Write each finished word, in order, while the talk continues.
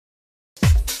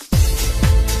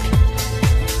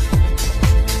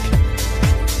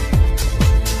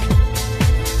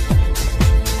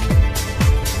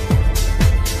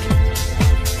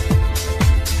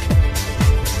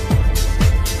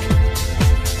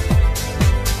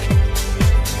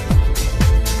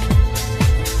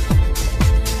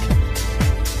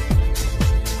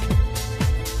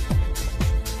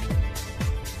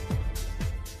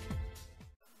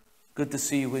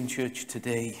see you in church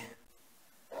today.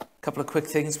 A couple of quick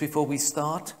things before we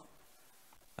start.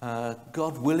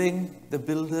 God willing, the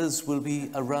builders will be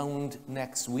around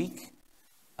next week,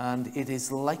 and it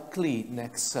is likely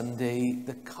next Sunday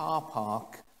the car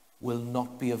park will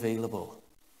not be available.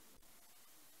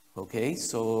 Okay,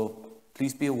 so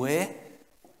please be aware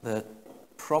that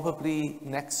probably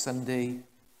next Sunday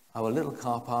our little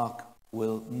car park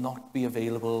will not be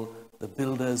available. The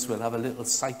builders will have a little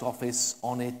site office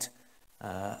on it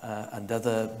and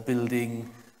other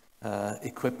building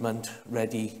equipment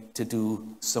ready to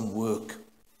do some work.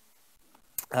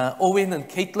 Owen and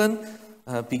Caitlin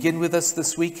begin with us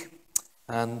this week,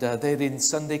 and they're in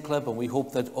Sunday Club, and we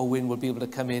hope that Owen will be able to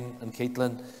come in, and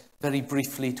Caitlin, very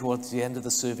briefly towards the end of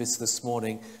the service this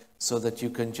morning, so that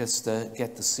you can just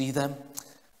get to see them.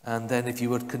 And then if you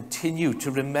would continue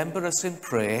to remember us in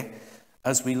prayer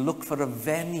as we look for a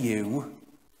venue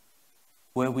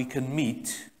where we can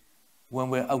meet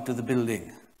when we're out of the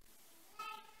building.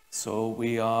 So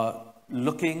we are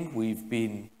looking, we've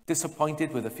been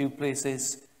disappointed with a few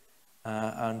places,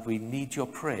 and we need your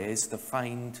prayers to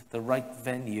find the right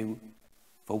venue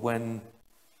for when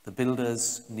the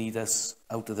builders need us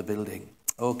out of the building.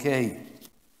 Okay.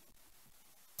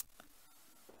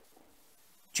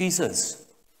 Jesus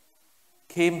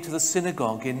came to the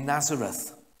synagogue in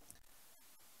Nazareth,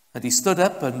 and he stood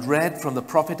up and read from the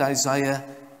prophet Isaiah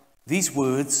these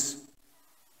words,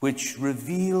 which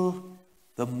reveal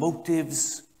the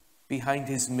motives behind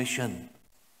his mission.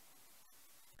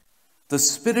 The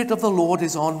Spirit of the Lord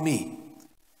is on me,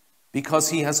 because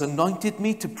he has anointed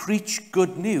me to preach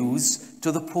good news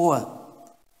to the poor.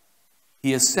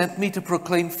 He has sent me to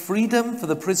proclaim freedom for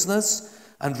the prisoners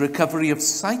and recovery of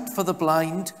sight for the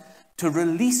blind, to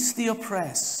release the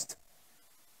oppressed,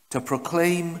 to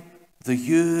proclaim the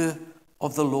year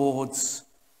of the Lord's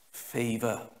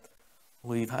favor.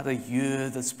 We've had a year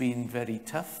that's been very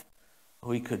tough.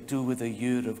 We could do with a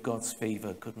year of God's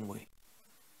favor, couldn't we?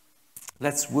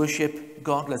 Let's worship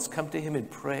God. Let's come to him in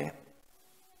prayer.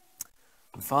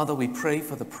 And Father, we pray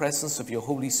for the presence of your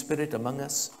Holy Spirit among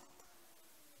us.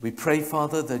 We pray,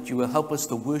 Father, that you will help us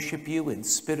to worship you in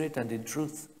spirit and in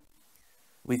truth.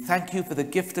 We thank you for the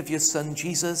gift of your Son,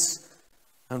 Jesus,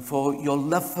 and for your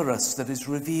love for us that is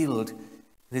revealed in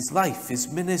his life,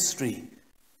 his ministry,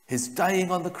 his dying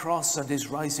on the cross and his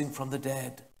rising from the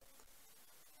dead.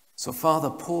 So, Father,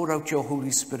 pour out your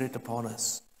Holy Spirit upon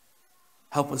us.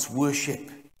 Help us worship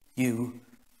you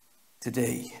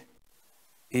today.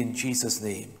 In Jesus'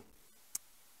 name,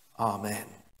 amen.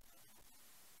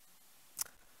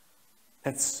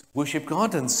 Let's worship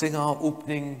God and sing our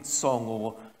opening song,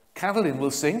 or Carolyn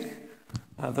will sing.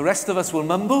 The rest of us will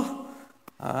mumble.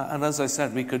 And as I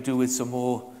said, we could do with some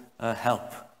more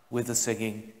help with the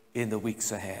singing in the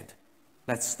weeks ahead.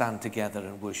 Let's stand together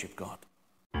and worship God.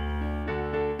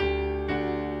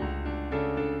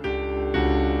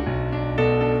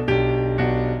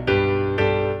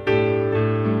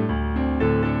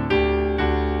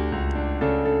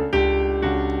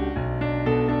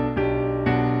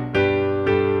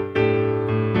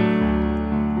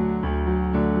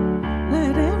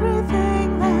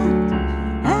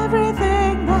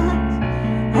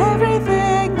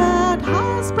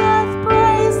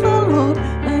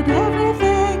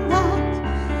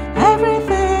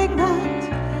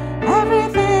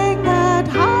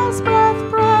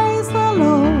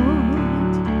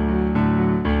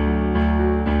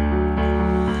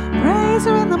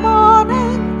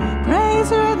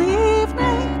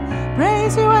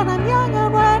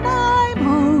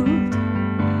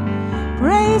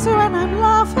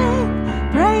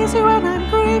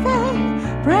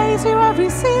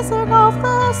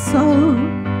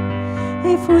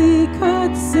 If we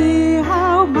could see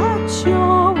how much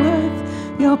you're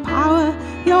worth, your power,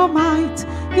 your might,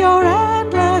 your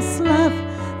endless love,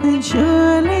 then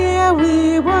surely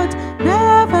we would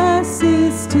never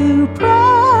cease to praise.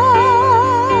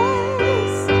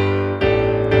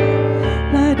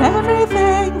 Let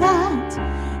everything that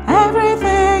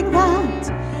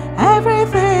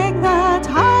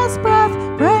has breath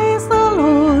praise the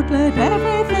Lord. Let everything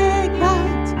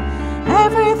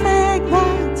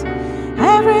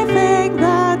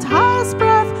that has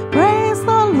breath praise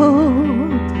the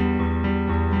Lord.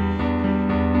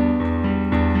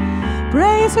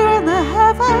 Praise you in the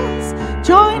heavens,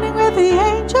 joining with the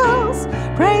angels,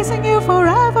 praising you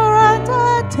forever and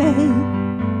a day.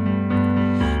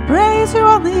 Praise you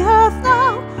on the earth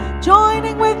now,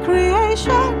 joining with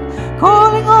creation,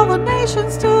 calling all the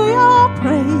nations to your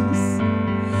praise.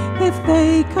 If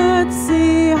they could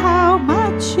see how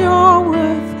much you're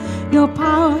worth, your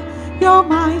power, your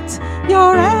might,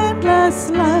 your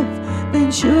endless love,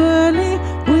 then surely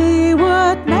we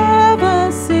would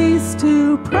never cease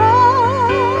to praise.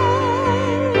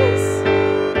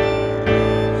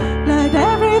 Let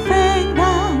everything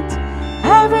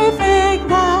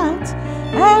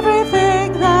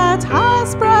that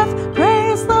has breath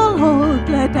praise the Lord.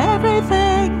 Let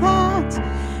everything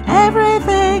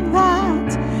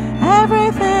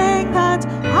that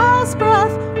has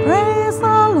breath praise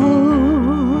the Lord.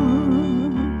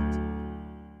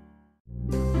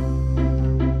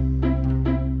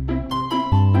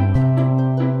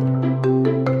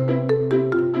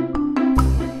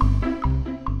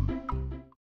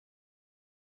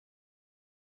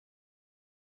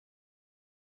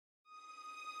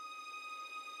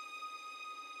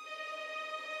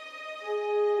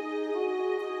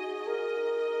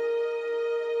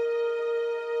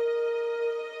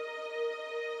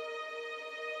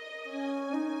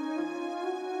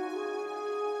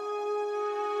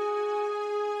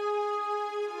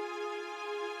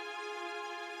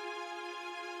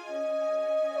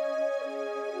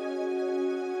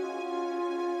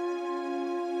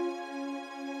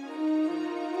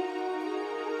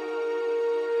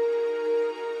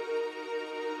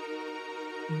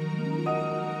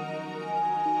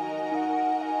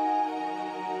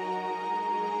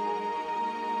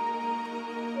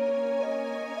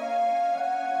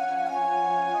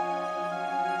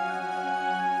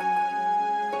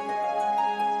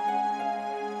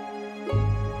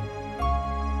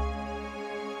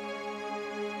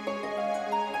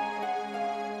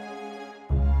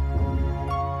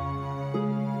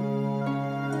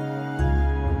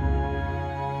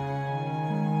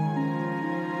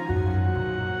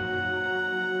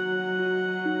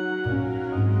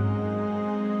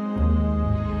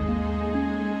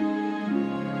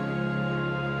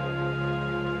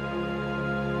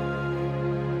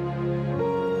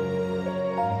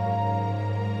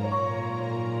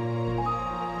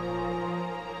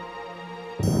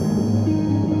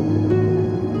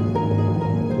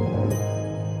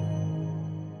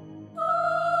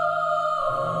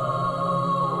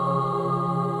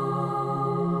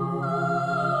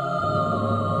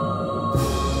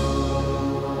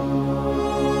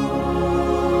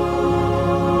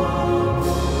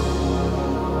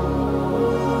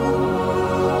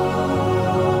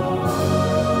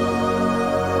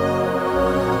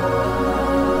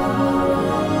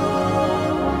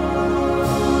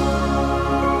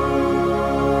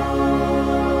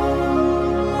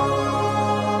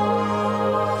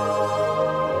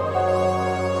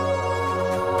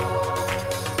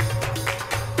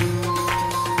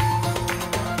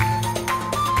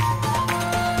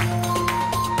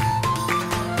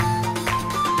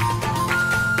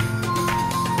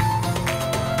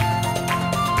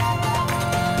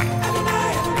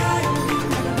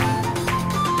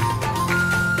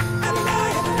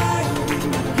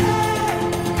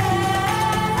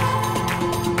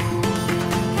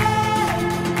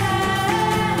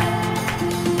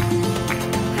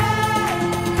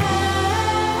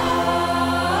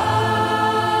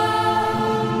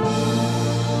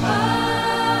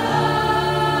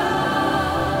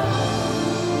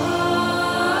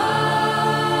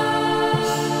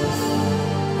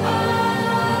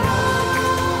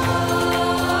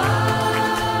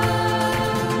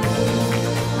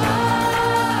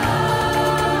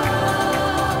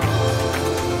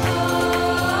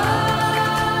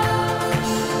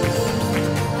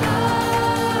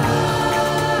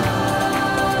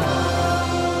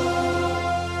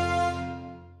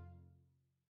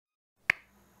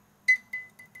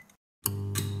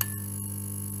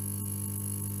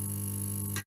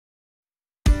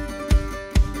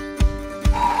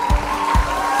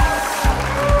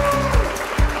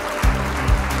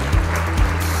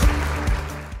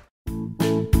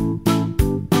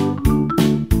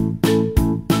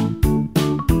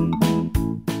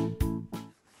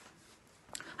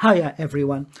 Hiya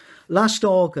everyone. Last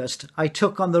August I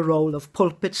took on the role of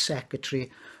Pulpit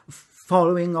Secretary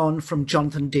following on from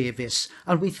Jonathan Davis,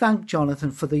 and we thank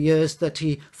Jonathan for the years that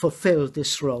he fulfilled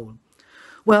this role.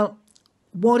 Well,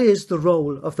 what is the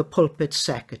role of the Pulpit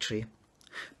Secretary?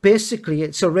 Basically,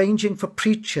 it's arranging for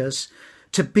preachers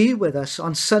to be with us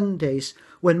on Sundays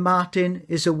when Martin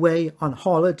is away on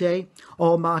holiday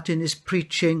or Martin is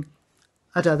preaching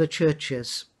at other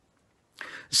churches.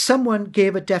 Someone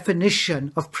gave a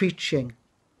definition of preaching.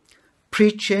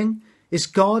 Preaching is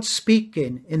God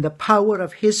speaking in the power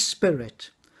of his Spirit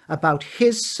about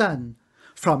his Son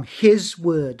from his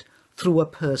word through a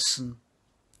person.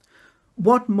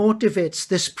 What motivates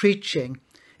this preaching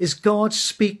is God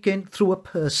speaking through a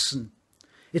person.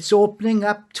 It's opening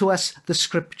up to us the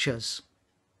scriptures.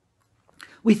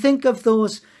 We think of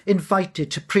those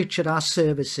invited to preach at our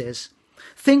services.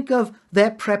 Think of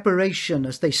their preparation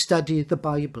as they study the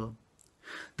Bible.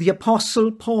 The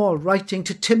Apostle Paul, writing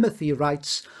to Timothy,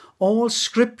 writes, "All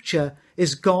scripture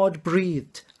is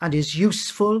God-breathed and is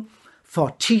useful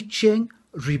for teaching,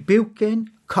 rebuking,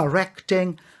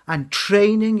 correcting, and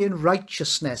training in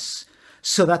righteousness,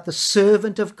 so that the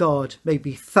servant of God may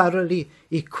be thoroughly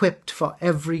equipped for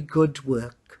every good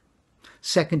work."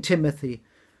 2 Timothy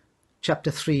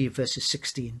chapter 3, verses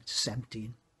 16 to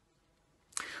 17.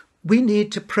 We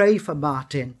need to pray for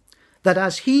Martin, that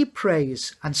as he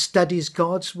prays and studies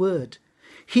God's word,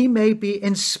 he may be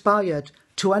inspired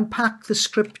to unpack the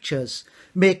scriptures,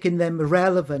 making them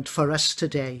relevant for us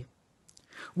today.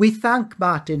 We thank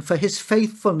Martin for his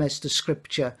faithfulness to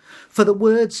scripture, for the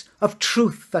words of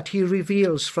truth that he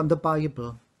reveals from the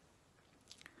Bible.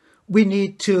 We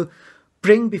need to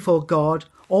bring before God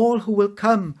all who will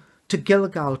come to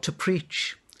Gilgal to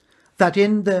preach, that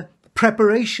in the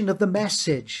preparation of the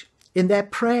message, in their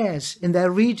prayers, in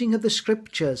their reading of the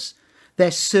scriptures,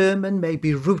 their sermon may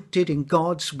be rooted in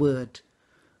God's word,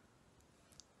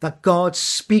 that God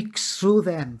speaks through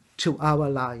them to our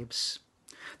lives.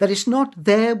 That it's not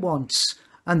their wants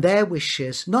and their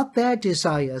wishes, not their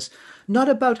desires, not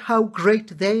about how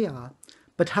great they are,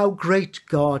 but how great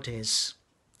God is.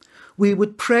 We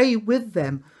would pray with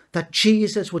them that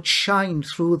Jesus would shine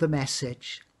through the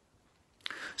message.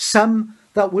 Some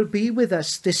that will be with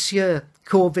us this year,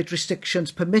 COVID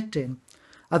restrictions permitting,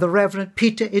 are the Reverend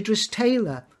Peter Idris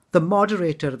Taylor, the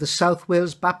moderator of the South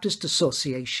Wales Baptist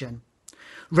Association,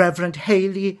 Reverend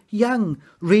Hayley Young,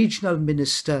 Regional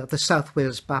Minister of the South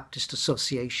Wales Baptist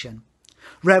Association,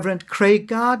 Reverend Craig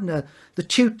Gardner, the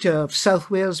tutor of South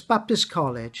Wales Baptist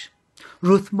College,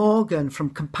 Ruth Morgan from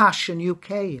Compassion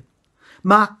UK,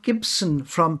 Mark Gibson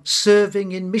from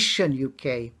Serving in Mission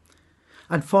UK,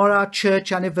 and for our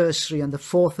church anniversary on the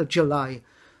 4th of July,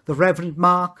 the Reverend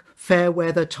Mark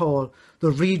Fairweather Tall,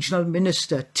 the Regional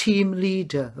Minister, Team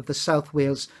Leader of the South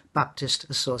Wales Baptist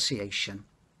Association.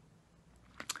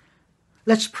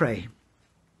 Let's pray.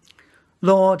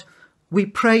 Lord, we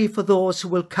pray for those who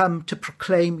will come to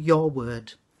proclaim your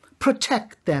word.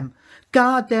 Protect them,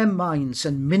 guard their minds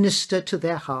and minister to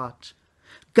their heart.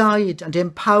 Guide and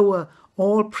empower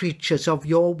all preachers of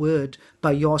your word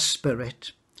by your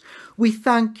Spirit. We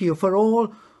thank you for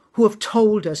all who have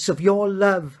told us of your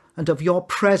love and of your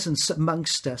presence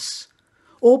amongst us.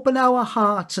 Open our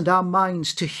hearts and our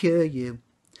minds to hear you.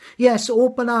 Yes,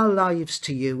 open our lives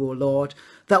to you, O Lord,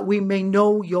 that we may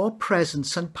know your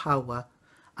presence and power,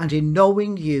 and in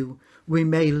knowing you, we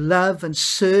may love and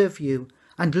serve you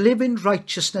and live in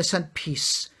righteousness and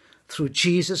peace through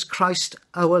Jesus Christ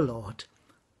our Lord.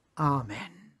 Amen.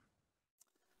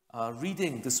 Our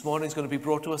reading this morning is going to be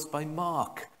brought to us by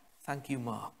Mark. Thank you,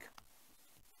 Mark.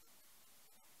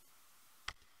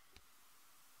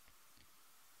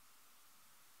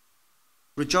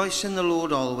 Rejoice in the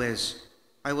Lord always.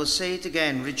 I will say it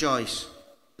again, rejoice.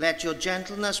 Let your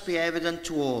gentleness be evident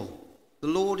to all. The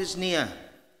Lord is near.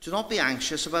 Do not be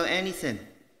anxious about anything,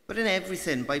 but in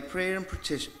everything, by prayer and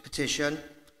petition,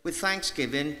 with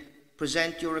thanksgiving,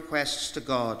 present your requests to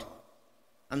God.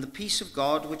 And the peace of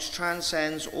God, which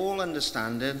transcends all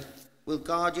understanding, will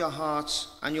guard your hearts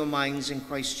and your minds in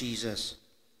Christ Jesus.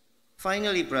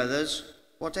 Finally, brothers,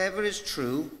 whatever is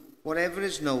true, whatever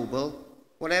is noble,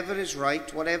 whatever is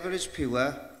right, whatever is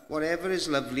pure, whatever is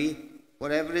lovely,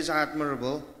 whatever is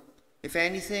admirable, if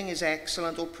anything is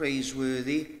excellent or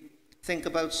praiseworthy, think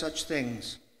about such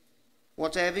things.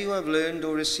 Whatever you have learned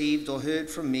or received or heard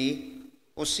from me,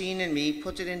 or seen in me,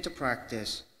 put it into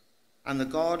practice, and the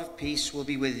God of peace will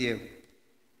be with you.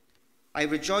 I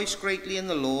rejoice greatly in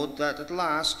the Lord that at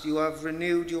last you have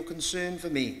renewed your concern for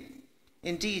me.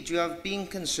 Indeed, you have been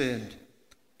concerned,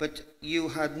 but you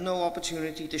had no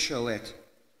opportunity to show it.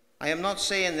 I am not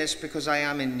saying this because I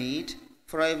am in need,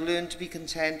 for I have learned to be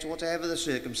content whatever the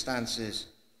circumstances.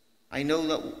 I know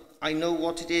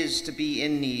what it is to be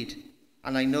in need,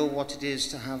 and I know what it is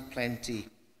to have plenty.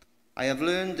 I have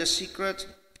learned the secret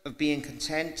of being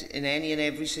content in any and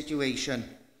every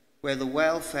situation, whether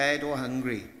well-fed or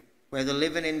hungry, whether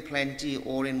living in plenty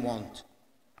or in want.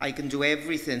 I can do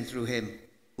everything through him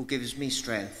who gives me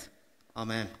strength.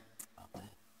 Amen.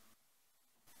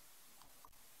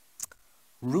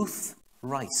 Ruth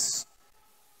Rice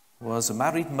was a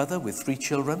married mother with 3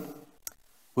 children,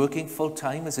 working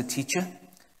full-time as a teacher,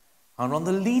 and on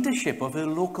the leadership of her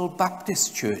local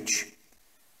Baptist church,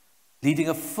 leading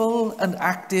a full and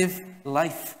active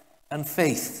life and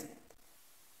faith,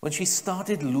 when she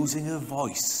started losing her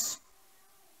voice,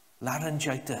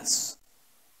 laryngitis,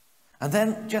 And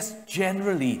then just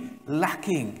generally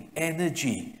lacking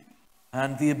energy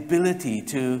and the ability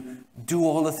to do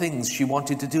all the things she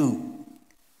wanted to do.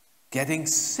 Getting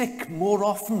sick more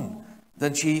often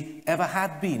than she ever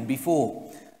had been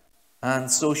before. And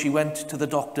so she went to the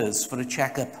doctors for a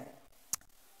checkup.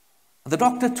 The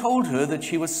doctor told her that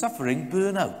she was suffering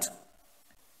burnout.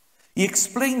 He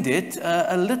explained it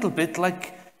a little bit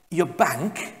like your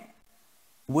bank,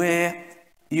 where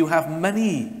you have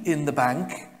money in the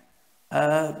bank,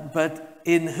 but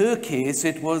in her case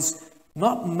it was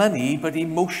not money but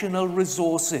emotional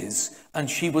resources, and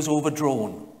she was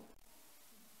overdrawn.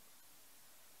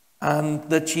 And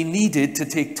that she needed to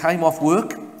take time off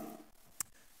work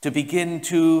to begin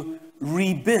to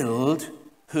rebuild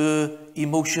her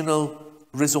emotional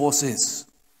resources.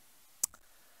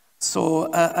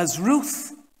 So as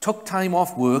Ruth took time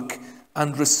off work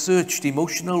and researched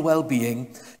emotional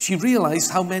well-being, she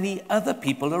realized how many other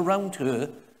people around her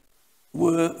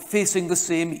were facing the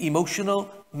same emotional,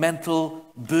 mental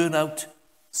burnout,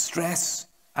 stress,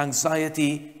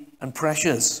 anxiety, and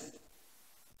pressures.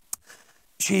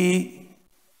 She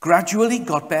gradually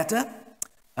got better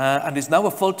and is now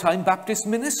a full-time Baptist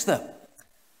minister.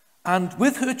 And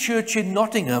with her church in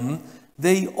Nottingham,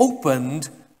 they opened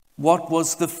what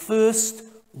was the first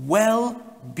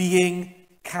well-being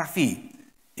cafe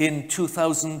in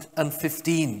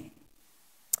 2015.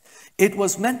 It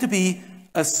was meant to be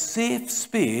a safe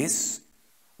space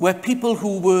where people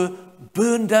who were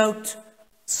burned out,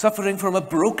 suffering from a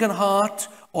broken heart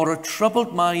or a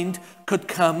troubled mind could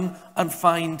come and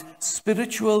find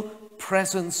spiritual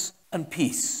presence and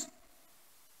peace.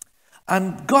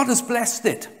 And God has blessed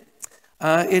it.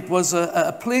 It was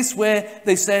a place where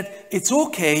they said, it's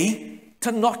okay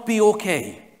to not be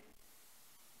okay.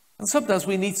 And sometimes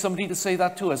we need somebody to say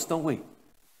that to us, don't we?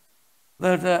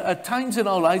 That at times in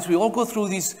our lives, we all go through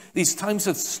these times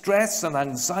of stress and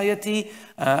anxiety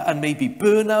and maybe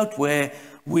burnout, where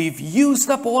we've used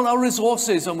up all our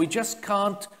resources and we just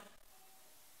can't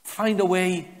find a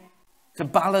way to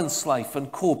balance life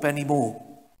and cope anymore.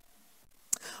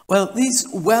 Well, these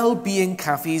well-being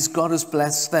cafes, God has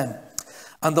blessed them,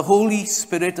 and the Holy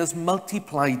Spirit has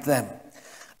multiplied them.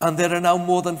 And there are now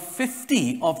more than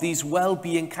 50 of these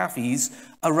well-being cafes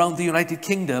around the United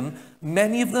Kingdom,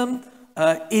 many of them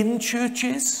in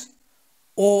churches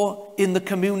or in the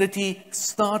community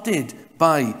started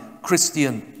by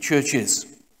Christian churches.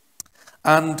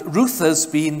 And Ruth has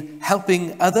been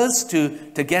helping others to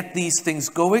get these things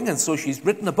going, and so she's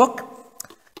written a book.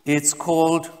 It's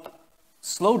called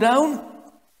Slow Down,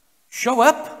 Show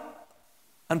Up,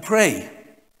 and Pray.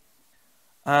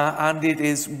 And it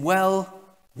is well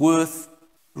worth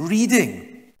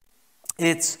reading.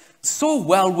 It's so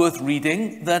well worth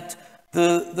reading that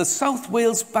the South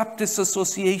Wales Baptist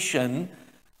Association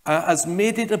has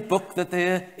made it a book that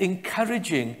they're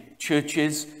encouraging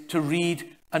churches to read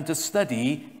and to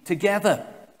study together.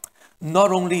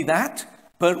 Not only that,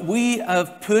 but we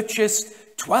have purchased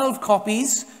 12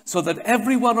 copies so that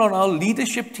everyone on our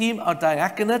leadership team, our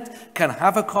diaconate, can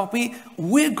have a copy.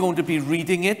 We're going to be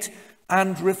reading it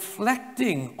and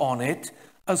reflecting on it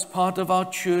as part of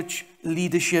our church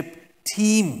leadership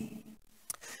team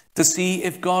to see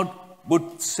if God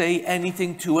would say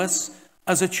anything to us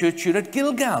as a church here at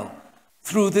Gilgal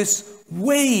through this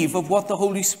wave of what the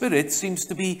Holy Spirit seems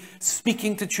to be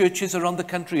speaking to churches around the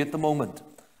country at the moment.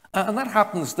 And that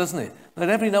happens, doesn't it? That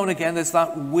every now and again there's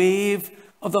that wave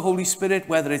of the Holy Spirit,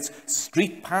 whether it's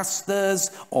street pastors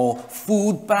or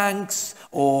food banks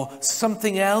or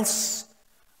something else.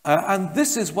 And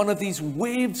this is one of these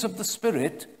waves of the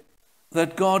Spirit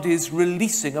that God is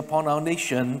releasing upon our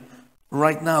nation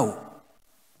right now.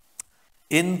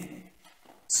 In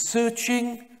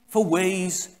searching for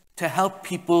ways to help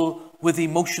people with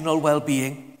emotional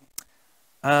well-being,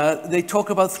 they talk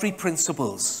about 3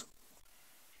 principles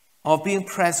of being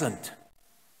present,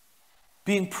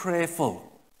 being prayerful,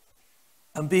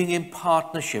 and being in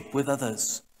partnership with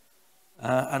others.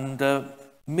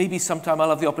 Maybe sometime I'll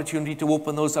have the opportunity to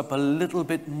open those up a little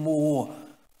bit more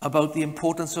about the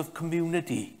importance of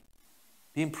community,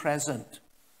 being present,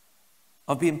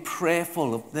 of being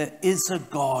prayerful, of there is a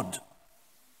God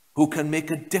who can make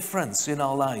a difference in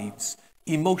our lives,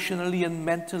 emotionally and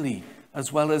mentally,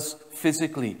 as well as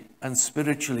physically and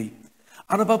spiritually.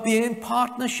 And about being in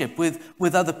partnership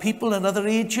with other people and other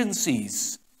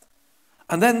agencies.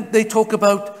 And then they talk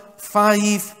about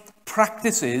 5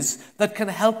 practices that can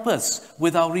help us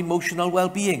with our emotional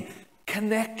well-being.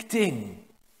 Connecting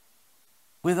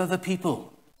with other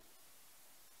people.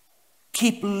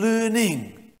 Keep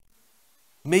learning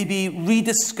Maybe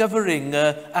rediscovering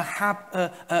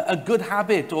a good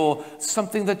habit or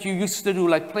something that you used to do,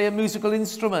 like play a musical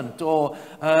instrument or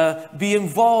be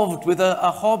involved with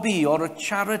a hobby or a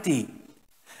charity.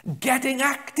 Getting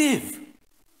active.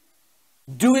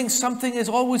 Doing something is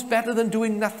always better than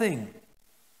doing nothing.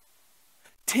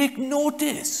 Take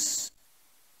notice,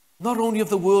 not only of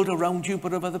the world around you,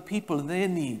 but of other people and their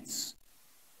needs.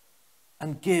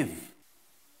 And give.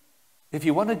 If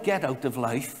you want to get out of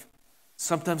life,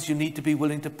 sometimes you need to be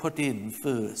willing to put in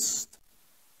first.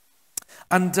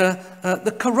 And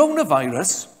the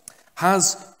coronavirus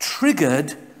has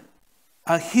triggered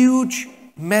a huge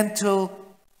mental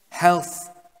health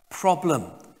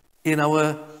problem in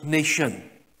our nation.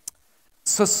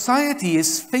 Society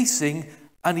is facing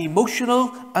an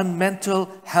emotional and mental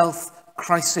health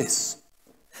crisis.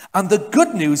 And the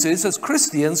good news is, as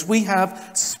Christians, we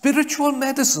have spiritual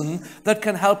medicine that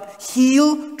can help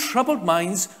heal troubled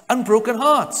minds and broken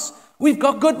hearts. We've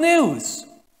got good news.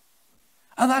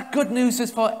 And that good news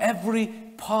is for every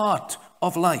part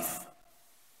of life.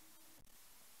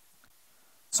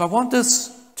 So I want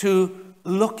us to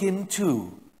look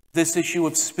into this issue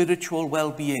of spiritual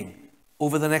well-being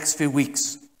over the next few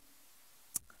weeks.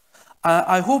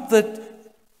 I hope that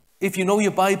if you know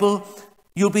your Bible,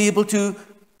 you'll be able to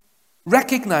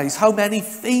recognize how many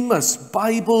famous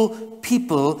Bible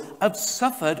people have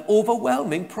suffered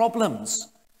overwhelming problems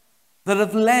that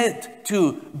have led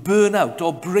to burnout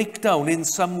or breakdown in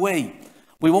some way.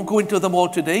 We won't go into them all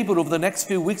today, but over the next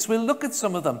few weeks we'll look at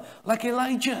some of them, like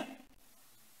Elijah,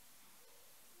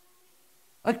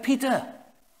 like Peter,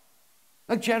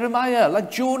 like Jeremiah,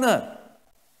 like Jonah,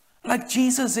 like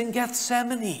Jesus in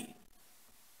Gethsemane,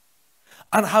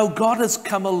 and how God has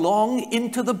come along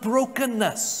into the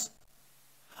brokenness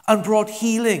and brought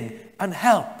healing and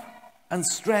help and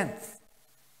strength.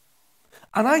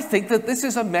 And I think that this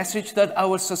is a message that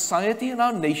our society and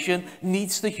our nation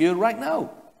needs to hear right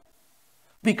now.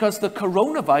 Because the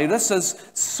coronavirus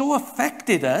has so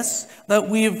affected us that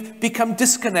we've become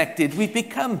disconnected, we've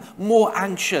become more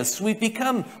anxious, we've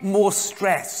become more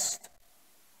stressed.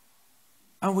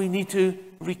 And we need to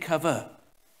recover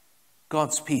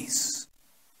God's peace.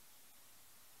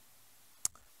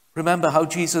 Remember how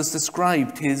Jesus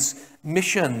described his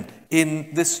mission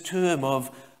in this term of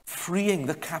freeing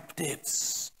the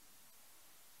captives,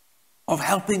 of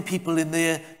helping people in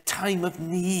their time of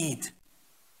need.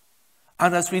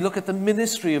 And as we look at the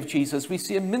ministry of Jesus, we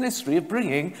see a ministry of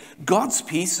bringing God's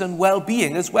peace and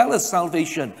well-being as well as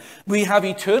salvation. We have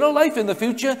eternal life in the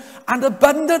future and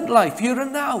abundant life here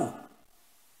and now.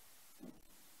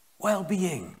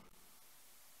 Well-being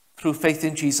through faith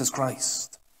in Jesus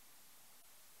Christ.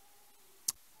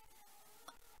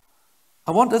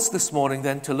 I want us this morning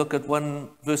then to look at one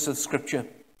verse of scripture,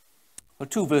 or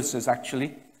two verses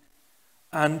actually,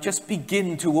 and just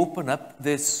begin to open up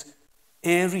this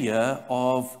area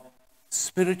of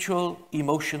spiritual,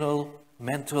 emotional,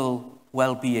 mental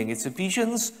well-being. It's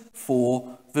Ephesians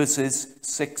 4 verses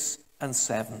 6 and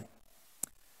 7.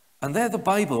 And there the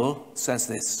Bible says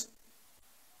this: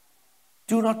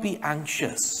 do not be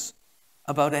anxious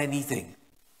about anything,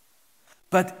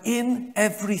 but in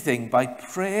everything, by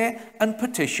prayer and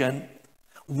petition,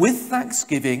 with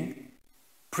thanksgiving,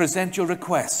 present your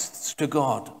requests to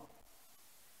God.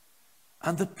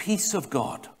 And the peace of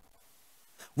God,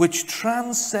 which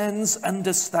transcends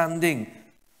understanding,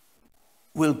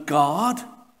 will guard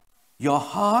your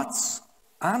hearts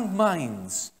and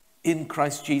minds in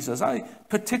Christ Jesus. I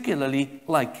particularly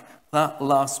like that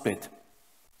last bit.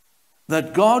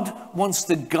 That God wants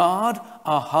to guard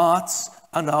our hearts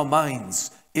and our minds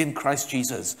in Christ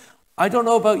Jesus. I don't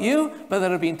know about you, but there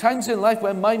have been times in life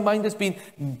when my mind has been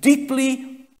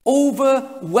deeply,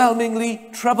 overwhelmingly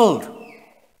troubled.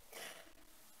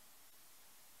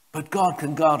 But God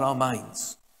can guard our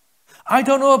minds. I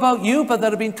don't know about you, but there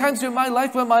have been times in my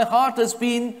life when my heart has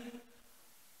been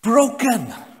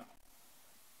broken,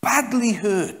 badly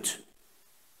hurt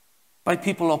by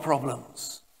people or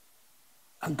problems.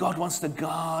 And God wants to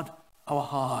guard our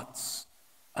hearts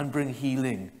and bring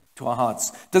healing to our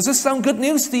hearts. Does this sound good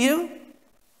news to you?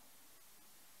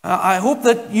 I hope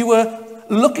that you were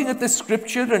looking at this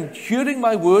scripture and hearing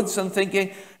my words and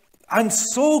thinking, I'm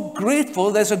so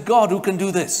grateful there's a God who can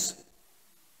do this.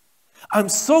 I'm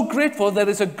so grateful there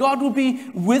is a God who will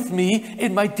be with me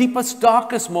in my deepest,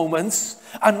 darkest moments,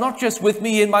 and not just with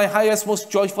me in my highest, most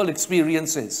joyful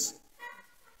experiences.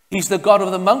 He's the God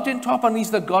of the mountaintop and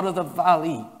he's the God of the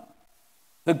valley.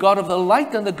 The God of the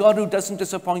light and the God who doesn't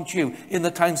disappoint you in the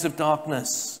times of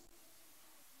darkness.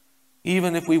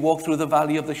 Even if we walk through the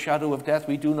valley of the shadow of death,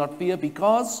 we do not fear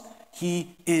because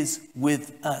he is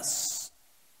with us.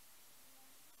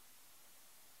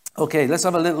 Okay, let's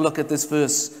have a little look at this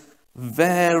verse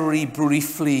very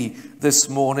briefly this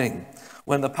morning.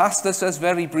 When the pastor says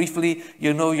very briefly,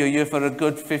 you know you're here for a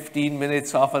good 15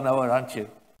 minutes, half an hour, aren't you?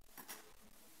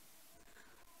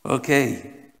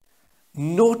 Okay,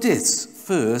 notice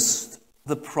first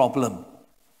the problem.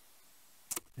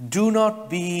 Do not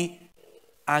be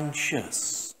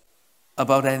anxious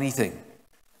about anything.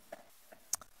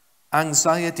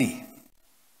 Anxiety.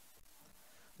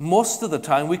 Most of the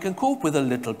time we can cope with a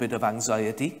little bit of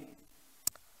anxiety.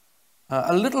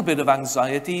 A little bit of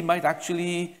anxiety might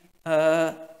actually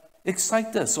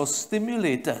excite us or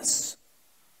stimulate us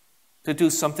to do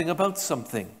something about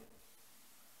something.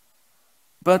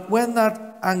 But when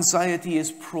that anxiety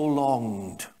is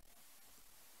prolonged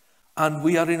and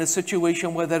we are in a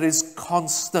situation where there is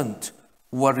constant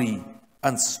worry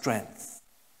and stress,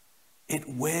 it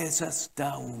wears us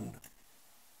down.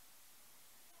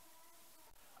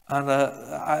 And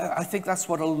I think that's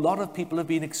what a lot of people have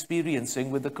been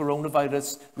experiencing with the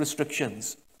coronavirus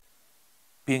restrictions.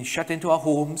 Being shut into our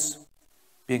homes,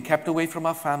 being kept away from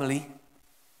our family,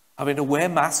 having to wear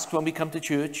masks when we come to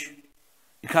church.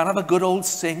 You can't have a good old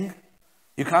sing.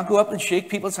 You can't go up and shake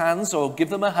people's hands or give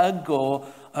them a hug or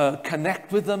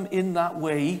connect with them in that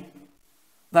way.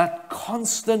 That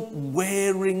constant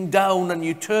wearing down, and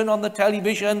you turn on the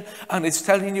television and it's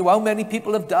telling you how many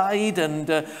people have died and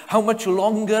how much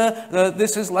longer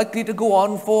this is likely to go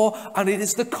on for. And it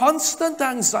is the constant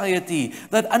anxiety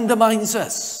that undermines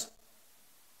us,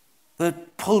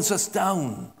 that pulls us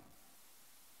down.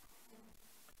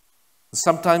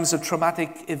 Sometimes a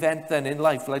traumatic event then in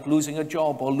life, like losing a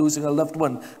job or losing a loved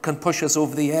one, can push us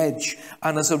over the edge.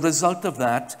 And as a result of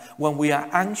that, when we are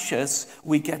anxious,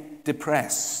 we get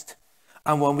depressed.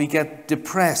 And when we get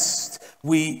depressed,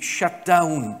 we shut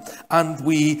down and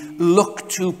we look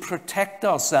to protect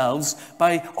ourselves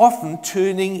by often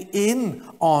turning in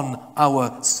on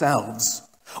ourselves,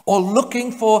 or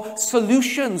looking for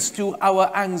solutions to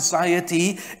our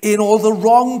anxiety in all the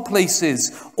wrong places,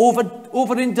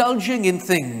 overindulging in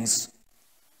things.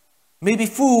 Maybe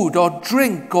food or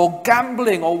drink or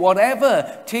gambling or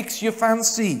whatever takes your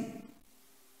fancy.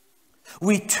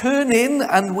 We turn in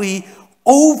and we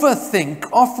overthink,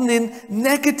 often in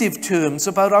negative terms,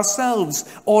 about ourselves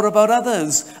or about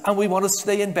others, and we want to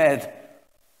stay in bed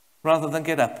rather than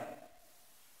get up.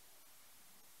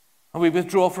 And we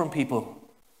withdraw from people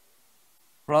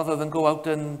rather than go out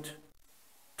and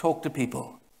talk to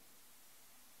people.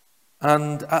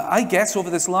 And I guess over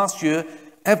this last year,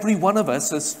 every one of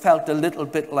us has felt a little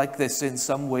bit like this in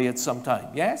some way at some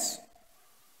time. Yes?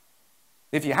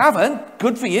 If you haven't,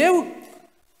 good for you.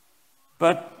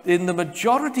 But in the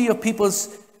majority of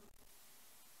people's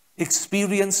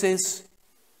experiences,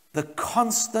 the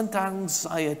constant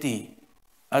anxiety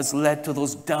has led to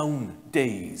those down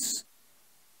days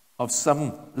of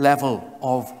some level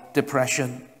of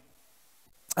depression.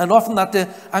 And often that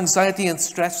anxiety and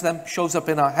stress then shows up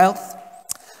in our health.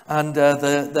 And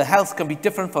the health can be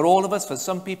different for all of us. For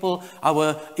some people,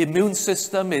 our immune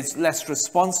system is less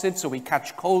responsive, so we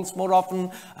catch colds more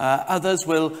often. Others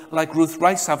will, like Ruth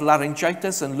Rice, have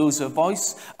laryngitis and lose her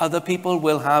voice. Other people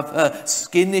will have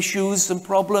skin issues and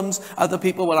problems. Other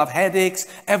people will have headaches.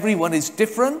 Everyone is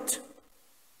different.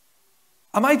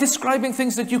 Am I describing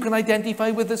things that you can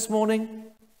identify with this morning?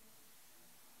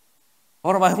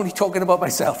 Or am I only talking about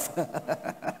myself?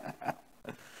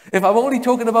 If I'm only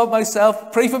talking about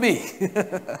myself, pray for me.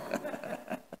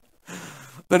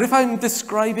 But if I'm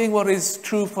describing what is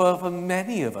true for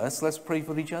many of us, let's pray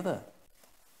for each other.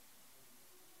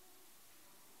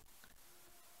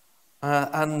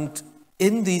 And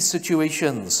in these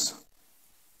situations,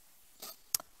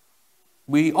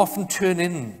 we often turn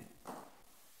in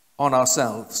on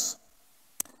ourselves,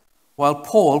 while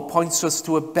Paul points us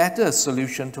to a better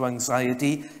solution to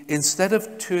anxiety. Instead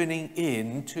of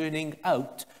turning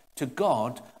out to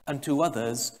God and to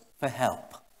others for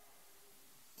help.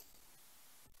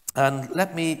 And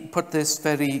let me put this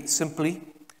very simply.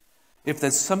 If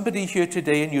there's somebody here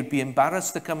today and you'd be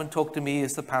embarrassed to come and talk to me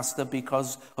as the pastor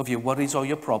because of your worries or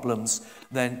your problems,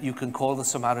 then you can call the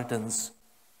Samaritans.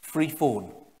 Free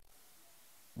phone.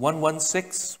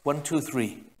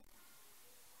 116-123.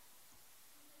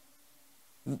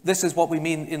 This is what we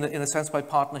mean in a sense by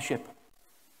partnership.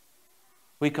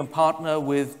 We can partner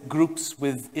with groups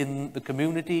within the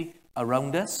community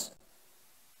around us.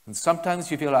 And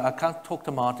sometimes you feel like, I can't talk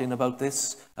to Martin about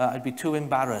this, I'd be too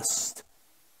embarrassed.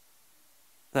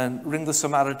 Then ring the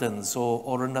Samaritans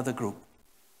or another group.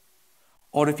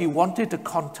 Or if you wanted to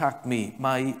contact me,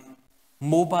 my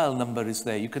mobile number is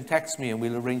there. You can text me and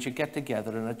we'll arrange a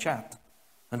get-together and a chat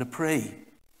and a pray.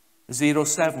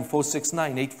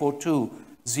 07469 842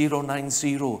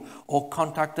 090, or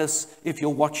contact us if you're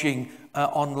watching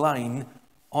online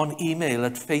on email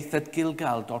at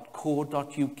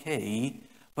faith@gilgal.co.uk.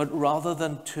 But rather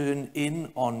than turn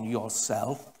in on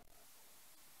yourself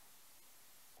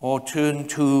or turn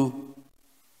to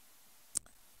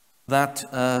that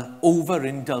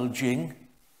overindulging,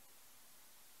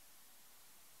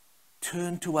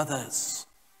 turn to others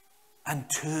and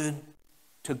turn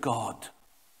to God.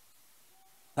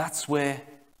 That's where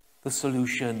the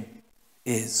solution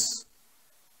is.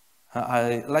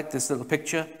 I like this little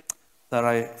picture that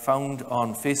I found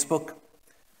on Facebook.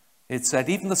 It said,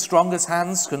 even the strongest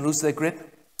hands can lose their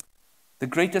grip, the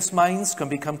greatest minds can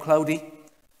become cloudy,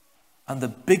 and the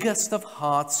biggest of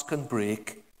hearts can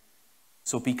break.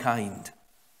 So be kind.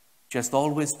 Just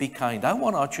always be kind. I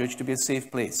want our church to be a safe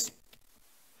place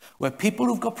where people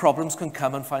who've got problems can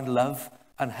come and find love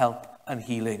and help and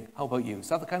healing. How about you? Is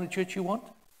that the kind of church you want?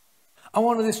 I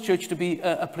want this church to be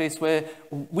a place where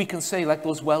we can say, like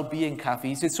those well-being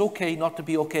cafes, it's okay not to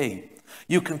be okay.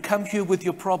 You can come here with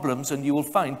your problems and you will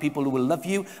find people who will love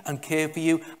you and care for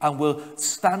you and will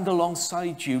stand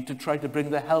alongside you to try to bring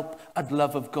the help and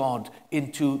love of God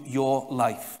into your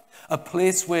life. A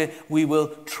place where we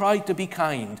will try to be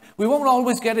kind. We won't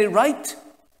always get it right,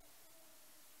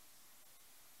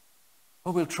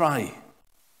 but we'll try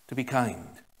to be kind.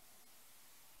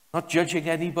 Not judging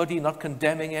anybody, not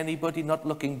condemning anybody, not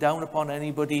looking down upon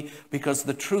anybody, because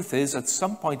the truth is, at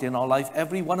some point in our life,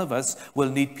 every one of us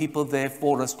will need people there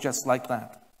for us just like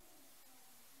that.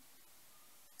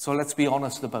 So let's be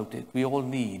honest about it. We all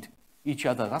need each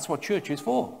other. That's what church is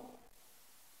for.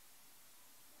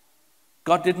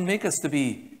 God didn't make us to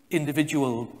be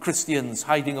individual Christians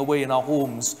hiding away in our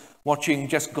homes, watching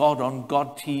just God on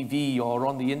God TV or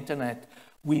on the internet.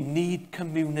 We need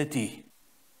community.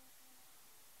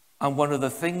 And one of the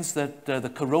things that the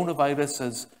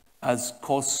coronavirus has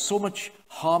caused so much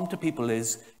harm to people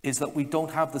is that we don't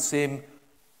have the same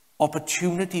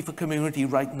opportunity for community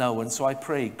right now. And so I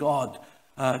pray, God,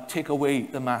 take away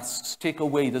the masks, take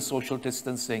away the social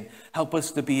distancing. Help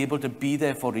us to be able to be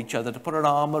there for each other, to put an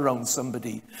arm around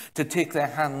somebody, to take their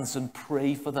hands and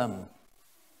pray for them,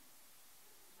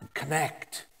 and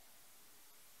connect,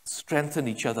 strengthen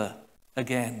each other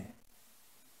again.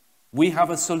 We have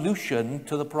a solution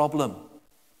to the problem.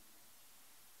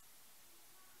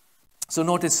 So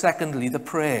notice, secondly, the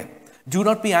prayer. Do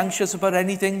not be anxious about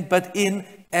anything, but in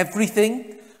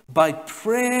everything, by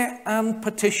prayer and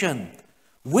petition,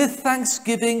 with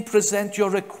thanksgiving, present your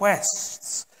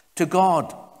requests to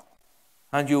God,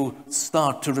 and you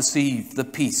start to receive the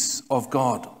peace of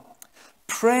God.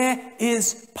 Prayer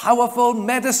is powerful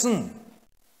medicine.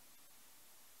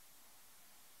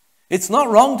 It's not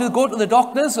wrong to go to the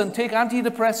doctors and take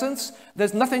antidepressants.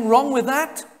 There's nothing wrong with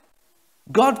that.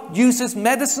 God uses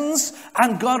medicines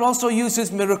and God also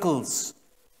uses miracles.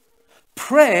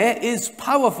 Prayer is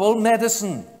powerful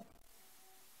medicine.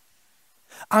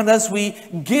 And as we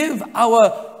give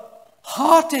our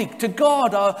heartache to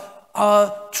God,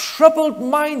 our troubled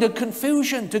mind and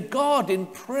confusion to God in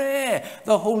prayer,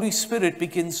 the Holy Spirit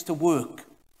begins to work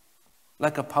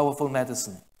like a powerful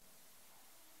medicine.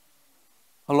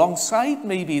 Alongside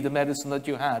maybe the medicine that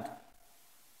you had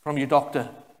from your doctor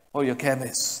or your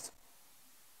chemist.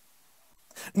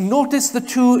 Notice the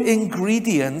two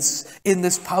ingredients in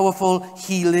this powerful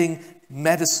healing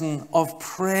medicine of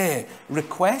prayer: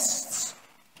 requests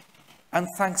and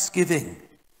thanksgiving.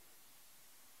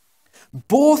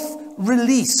 Both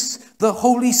release the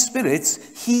Holy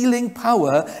Spirit's healing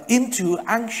power into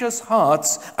anxious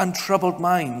hearts and troubled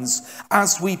minds.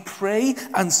 As we pray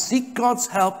and seek God's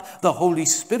help, the Holy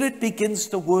Spirit begins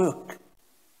to work.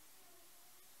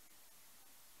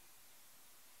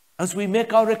 As we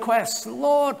make our requests,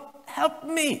 Lord, help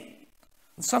me.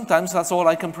 And sometimes that's all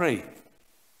I can pray.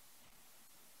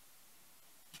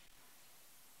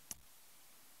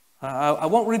 I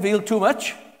won't reveal too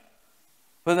much.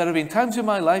 But there have been times in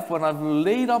my life when I've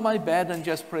laid on my bed and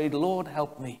just prayed, Lord,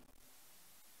 help me.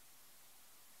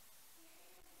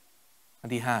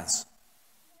 And He has.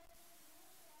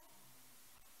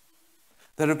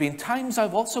 There have been times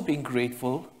I've also been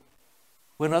grateful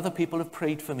when other people have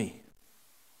prayed for me.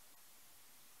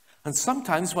 And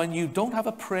sometimes when you don't have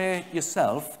a prayer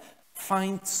yourself,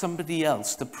 find somebody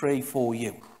else to pray for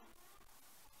you.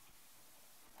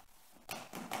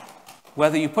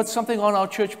 Whether you put something on our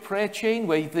church prayer chain,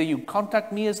 whether you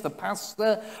contact me as the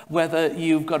pastor, whether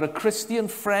you've got a Christian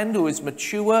friend who is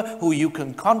mature, who you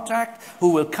can contact, who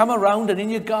will come around and in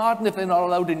your garden if they're not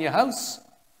allowed in your house,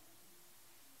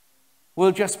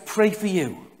 we'll just pray for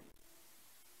you.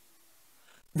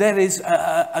 There is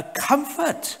a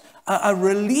comfort, a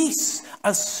release,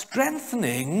 as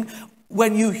strengthening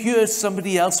when you hear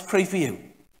somebody else pray for you.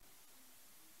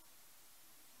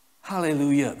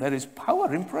 Hallelujah. There is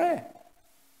power in prayer.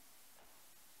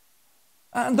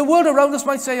 And the world around us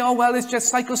might say, oh, well, it's just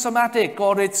psychosomatic,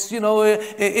 or it's,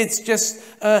 it's just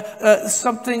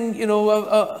something,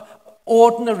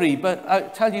 ordinary. But I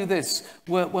tell you this,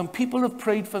 when people have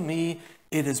prayed for me,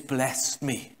 it has blessed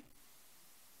me.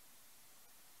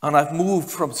 And I've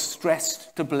moved from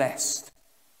stressed to blessed.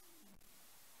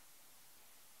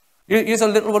 Here's a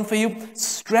little one for you.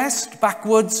 Stressed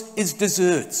backwards is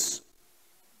desserts.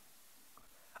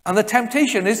 And the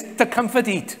temptation is to comfort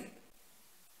eat.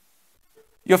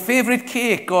 Your favorite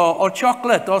cake or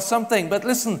chocolate or something. But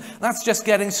listen, that's just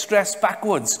getting stressed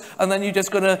backwards. And then you're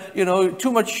just going to,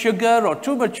 too much sugar or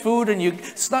too much food, and you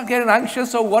start getting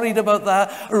anxious or worried about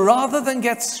that. Rather than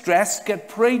get stressed, get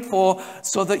prayed for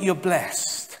so that you're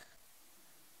blessed.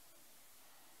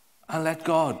 And let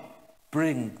God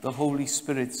bring the Holy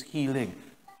Spirit's healing.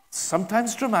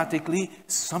 Sometimes dramatically,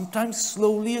 sometimes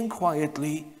slowly and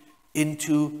quietly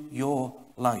into your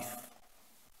life.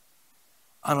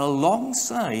 And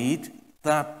alongside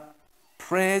that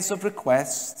prayers of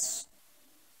requests,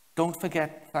 don't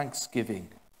forget thanksgiving.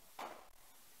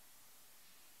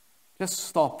 Just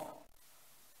stop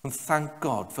and thank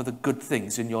God for the good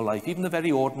things in your life, even the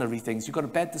very ordinary things. You've got a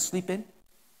bed to sleep in,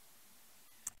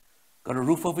 got a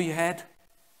roof over your head,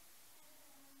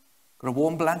 got a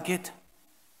warm blanket.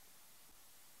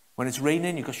 When it's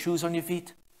raining, you've got shoes on your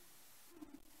feet.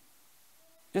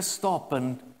 Just stop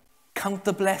and count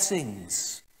the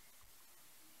blessings.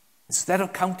 Instead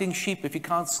of counting sheep, if you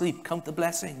can't sleep, count the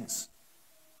blessings.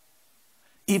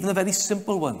 Even the very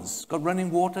simple ones. Got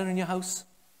running water in your house?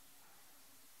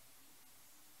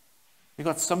 You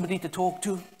got somebody to talk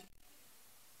to?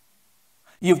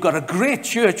 You've got a great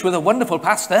church with a wonderful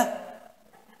pastor.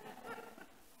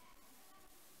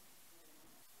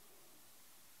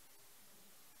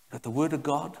 Got the Word of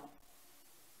God.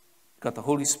 Got the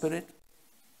Holy Spirit.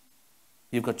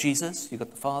 You've got Jesus, you've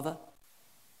got the Father.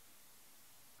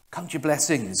 Count your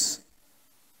blessings.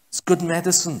 It's good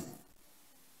medicine.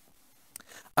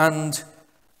 And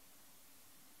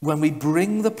when we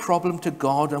bring the problem to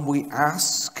God and we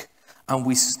ask and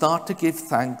we start to give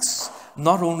thanks,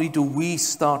 not only do we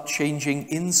start changing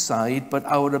inside, but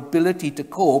our ability to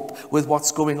cope with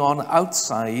what's going on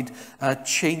outside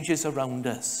changes around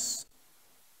us.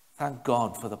 Thank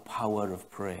God for the power of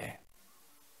prayer.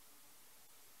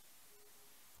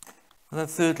 And then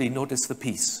thirdly, notice the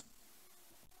peace.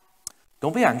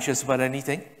 Don't be anxious about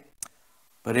anything,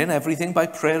 but in everything by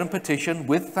prayer and petition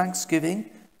with thanksgiving,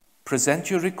 present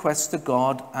your requests to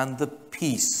God, and the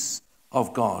peace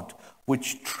of God,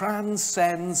 which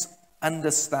transcends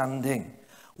understanding,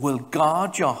 will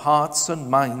guard your hearts and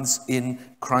minds in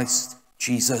Christ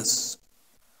Jesus.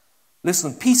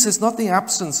 Listen, peace is not the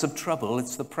absence of trouble,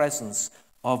 it's the presence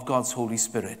of God's Holy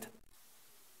Spirit.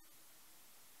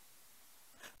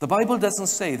 The Bible doesn't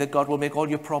say that God will make all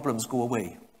your problems go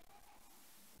away.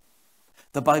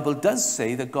 The Bible does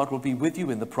say that God will be with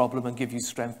you in the problem and give you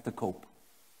strength to cope.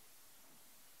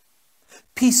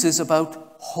 Peace is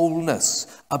about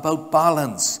wholeness, about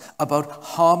balance, about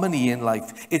harmony in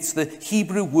life. It's the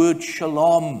Hebrew word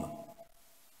shalom.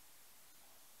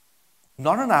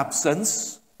 Not an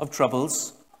absence of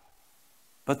troubles,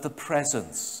 but the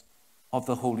presence of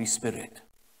the Holy Spirit.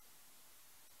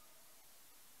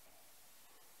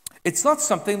 It's not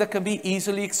something that can be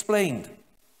easily explained.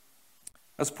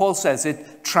 As Paul says,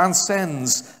 it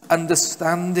transcends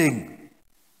understanding.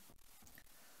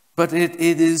 But it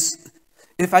is,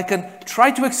 if I can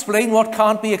try to explain what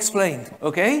can't be explained,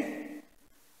 okay?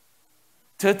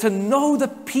 To know the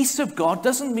peace of God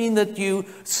doesn't mean that you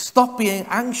stop being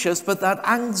anxious, but that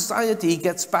anxiety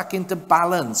gets back into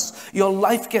balance. Your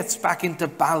life gets back into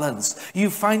balance.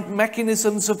 You find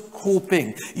mechanisms of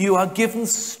coping. You are given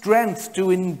strength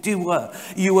to endure.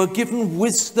 You are given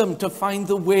wisdom to find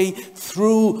the way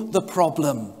through the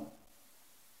problem.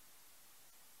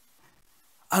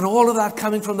 And all of that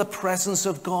coming from the presence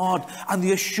of God and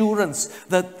the assurance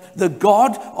that the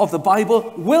God of the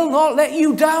Bible will not let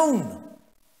you down.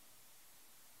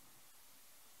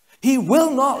 He will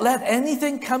not let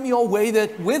anything come your way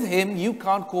that with him you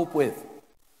can't cope with.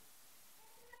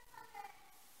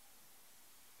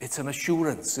 It's an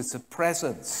assurance, it's a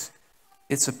presence,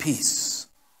 it's a peace.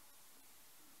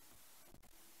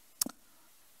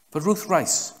 But Ruth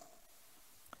Rice,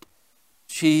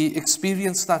 she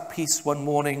experienced that peace one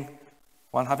morning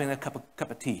while having a cup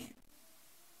of tea.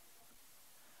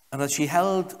 And as she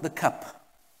held the cup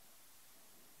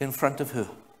in front of her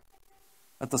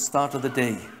at the start of the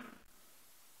day,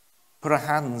 put her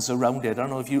hands around it. I don't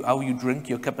know how you drink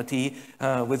your cup of tea,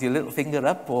 with your little finger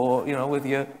up or, with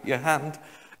your hand.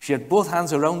 She had both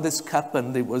hands around this cup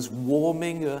and it was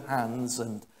warming her hands,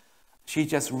 and she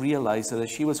just realized that as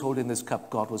she was holding this cup,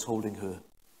 God was holding her.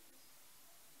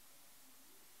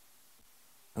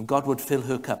 And God would fill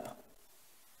her cup.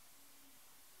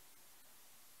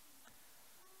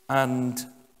 And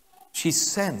she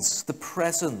sensed the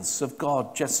presence of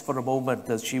God just for a moment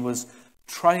as she was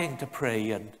trying to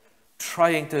pray and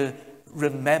trying to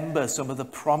remember some of the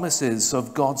promises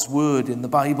of God's word in the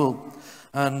Bible,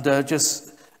 and just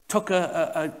took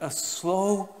a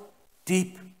slow,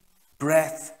 deep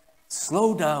breath,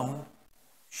 slow down,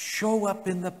 show up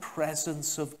in the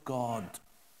presence of God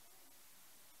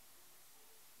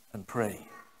and pray.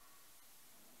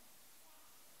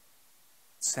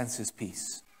 Sense his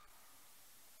peace.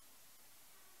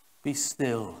 Be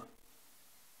still.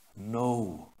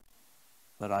 Know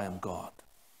that I am God.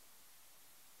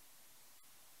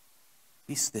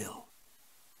 Be still.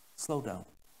 Slow down.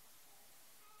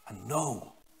 And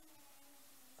know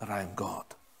that I am God.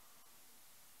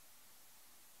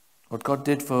 What God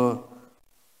did for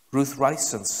Ruth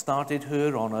Rice and started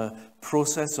her on a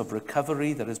process of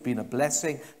recovery that has been a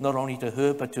blessing, not only to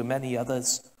her but to many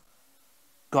others,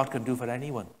 God can do for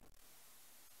anyone.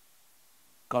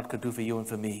 God can do for you and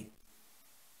for me.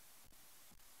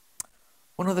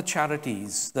 One of the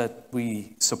charities that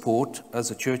we support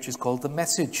as a church is called the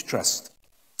Message Trust.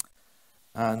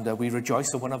 And we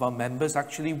rejoice that one of our members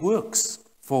actually works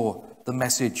for the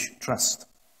Message Trust.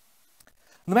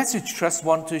 And the Message Trust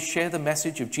want to share the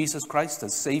message of Jesus Christ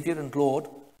as Saviour and Lord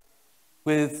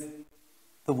with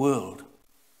the world.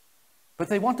 But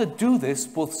they want to do this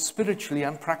both spiritually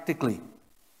and practically.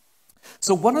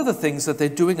 So one of the things that they're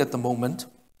doing at the moment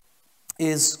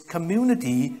is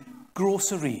community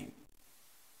grocery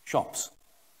shops.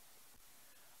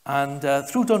 And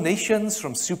through donations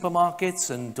from supermarkets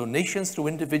and donations through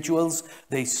individuals,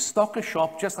 they stock a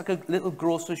shop just like a little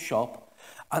grocer's shop,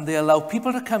 and they allow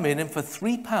people to come in and for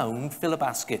 £3 fill a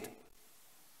basket.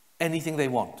 Anything they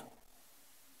want.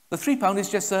 The £3 is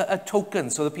just a token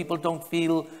so that people don't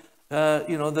feel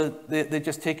that they're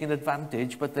just taking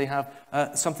advantage, but they have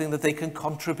something that they can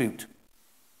contribute.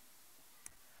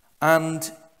 And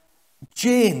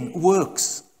Jane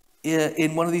works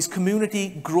in one of these community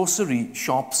grocery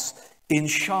shops in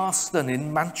Sharston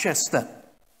in Manchester.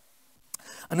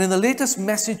 And in the latest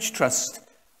Message Trust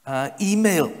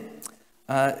email,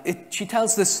 she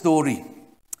tells this story,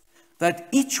 that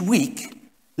each week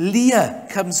Leah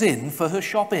comes in for her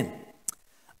shopping,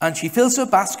 and she fills her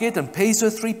basket and pays her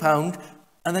 £3,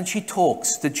 and then she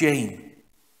talks to Jane.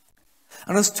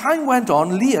 And as time went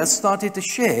on, Leah started to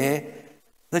share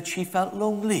that she felt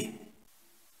lonely,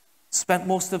 spent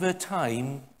most of her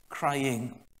time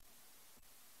crying.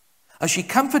 As she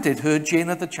comforted her, Jane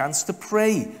had the chance to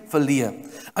pray for Leah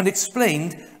and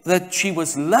explained that she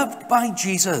was loved by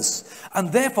Jesus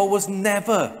and therefore was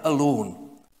never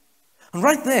alone. And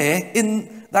right there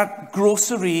in that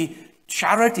grocery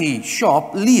charity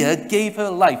shop, Leah gave her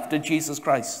life to Jesus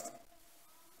Christ.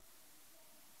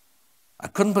 I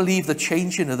couldn't believe the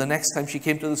change in her the next time she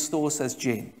came to the store, says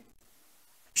Jane.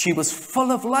 She was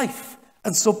full of life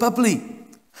and so bubbly.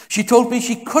 She told me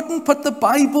she couldn't put the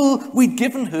Bible we'd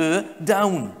given her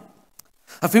down.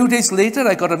 A few days later,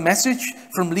 I got a message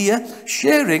from Leah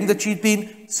sharing that she'd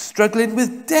been struggling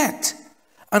with debt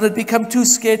and had become too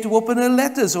scared to open her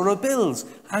letters or her bills.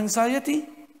 Anxiety?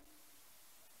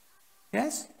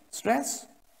 Yes? Stress?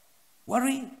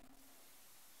 Worry?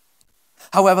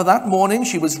 However, that morning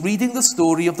she was reading the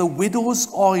story of the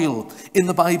widow's oil in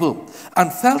the Bible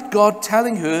and felt God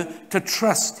telling her to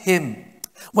trust him.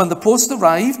 When the post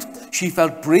arrived, she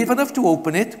felt brave enough to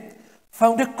open it,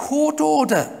 found a court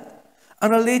order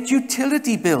and a late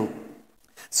utility bill.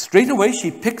 Straight away,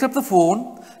 she picked up the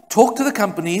phone, talked to the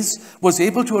companies, was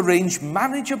able to arrange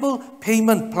manageable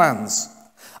payment plans.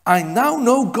 I now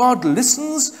know God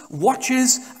listens,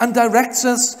 watches, and directs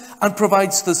us and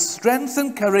provides the strength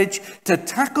and courage to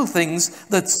tackle things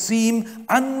that seem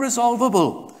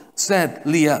unresolvable, said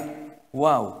Leah.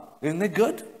 Wow, isn't it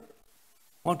good?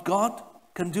 What God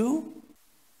can do?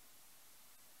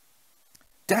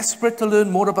 Desperate to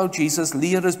learn more about Jesus,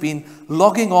 Leah has been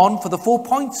logging on for the 4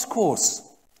 Points course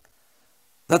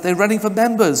that they're running for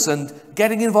members and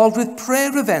getting involved with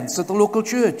prayer events at the local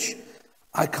church.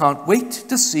 I can't wait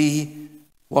to see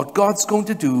what God's going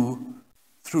to do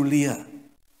through Leah,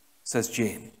 says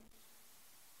Jane.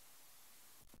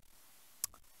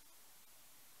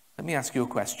 Let me ask you a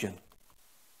question.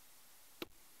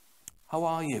 How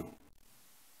are you?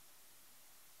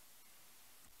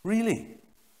 Really?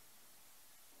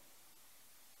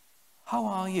 How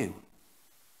are you?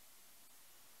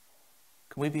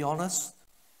 Can we be honest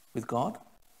with God?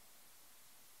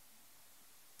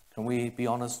 Can we be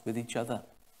honest with each other?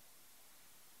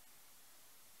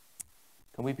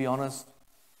 Can we be honest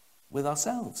with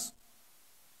ourselves?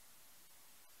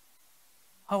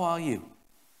 How are you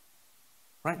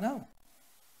right now?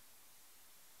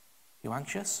 You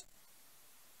anxious?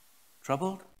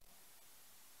 Troubled?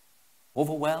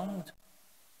 Overwhelmed?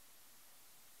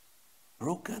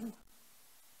 Broken?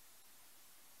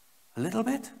 A little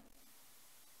bit?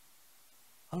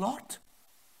 A lot?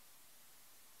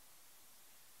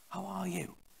 How are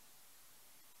you?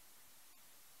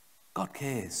 God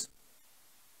cares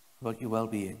about your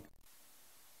well-being.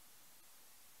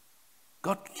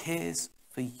 God cares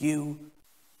for you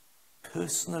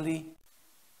personally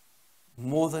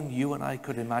more than you and I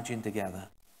could imagine together.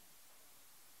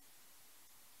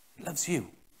 He loves you.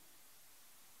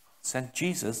 Sent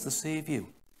Jesus to save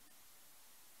you,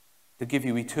 to give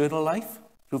you eternal life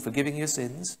through forgiving your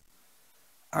sins,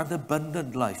 and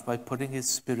abundant life by putting his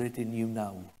Spirit in you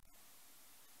now.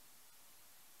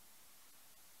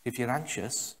 If you're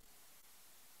anxious,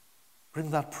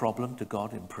 bring that problem to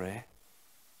God in prayer.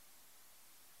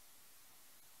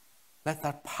 Let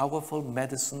that powerful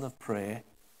medicine of prayer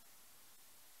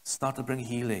start to bring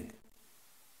healing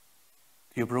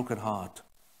to your broken heart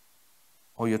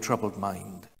or your troubled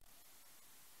mind.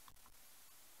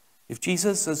 If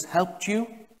Jesus has helped you,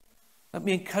 let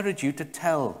me encourage you to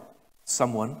tell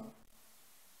someone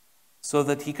so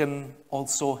that he can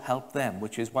also help them,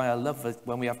 which is why I love it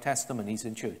when we have testimonies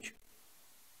in church.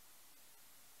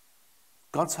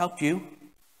 God's helped you,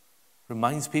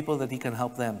 reminds people that he can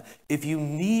help them. If you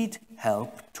need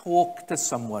help, talk to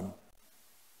someone.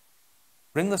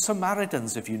 Bring the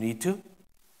Samaritans if you need to.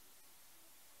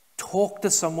 Talk to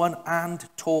someone and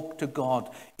talk to God.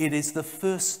 It is the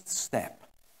first step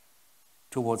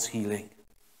towards healing.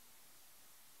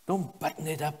 Don't button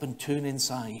it up and turn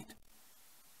inside.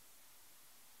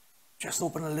 Just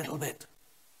open a little bit.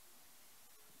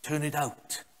 Turn it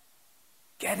out.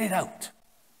 Get it out.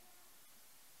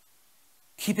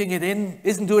 Keeping it in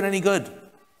isn't doing any good.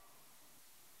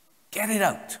 Get it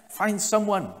out. Find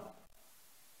someone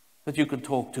that you can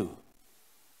talk to.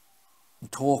 And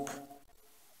talk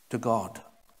to God.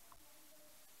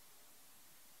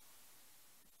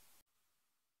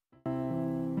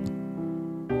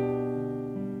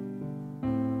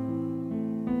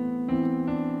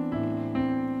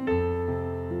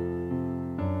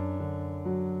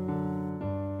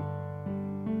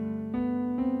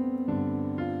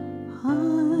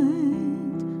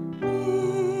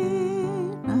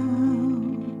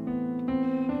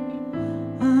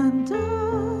 Under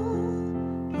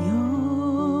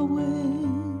your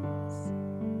wings.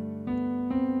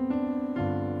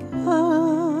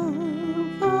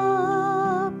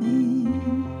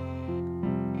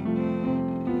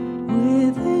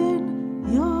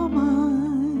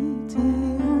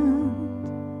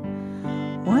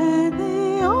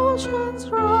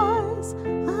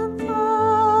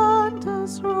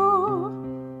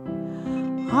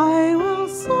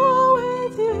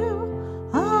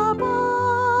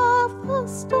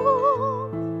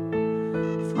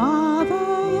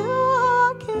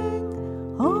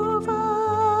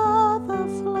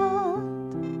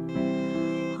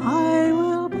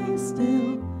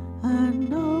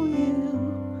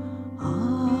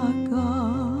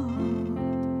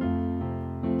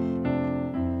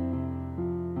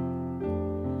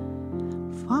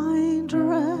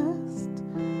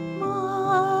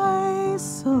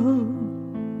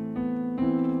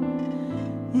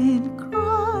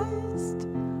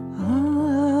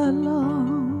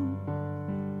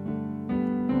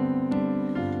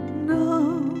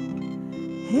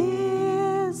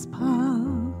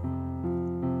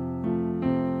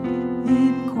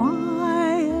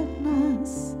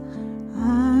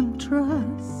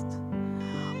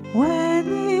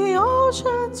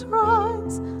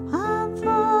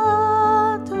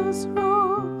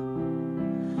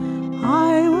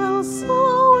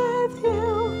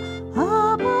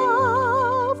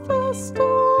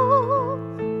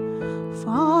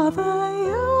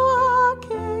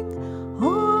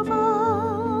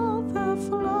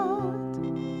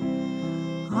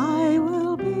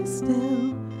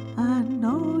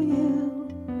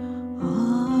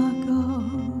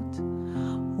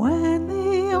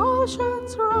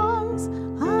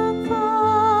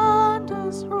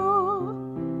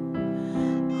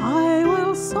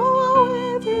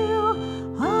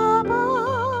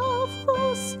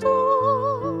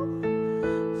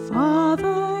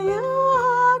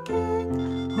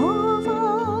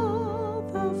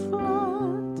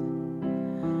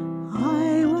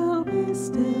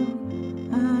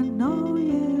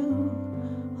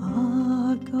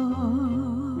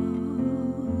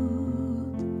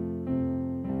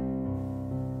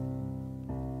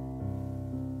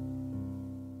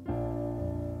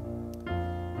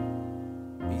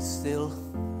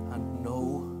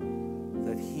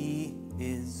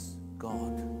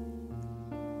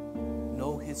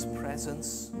 his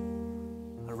presence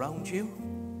around you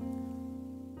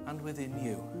and within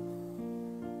you.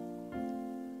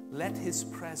 Let his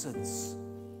presence,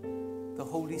 the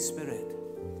Holy Spirit,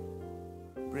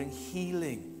 bring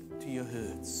healing to your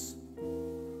hurts,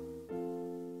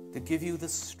 to give you the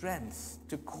strength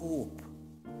to cope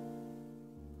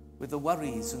with the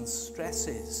worries and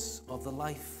stresses of the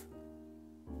life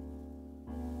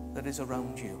that is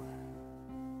around you.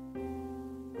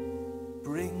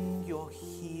 Bring your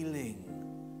healing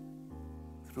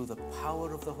through the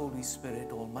power of the Holy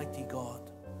Spirit, Almighty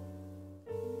God.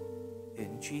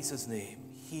 In Jesus' name,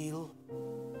 heal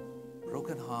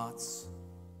broken hearts,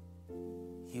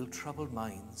 heal troubled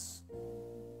minds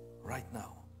right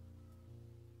now.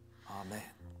 Amen.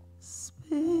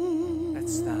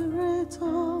 Let's stand. Spirit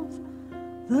of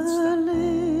the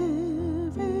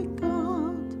living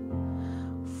God,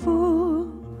 fall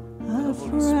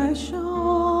afresh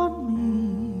on me.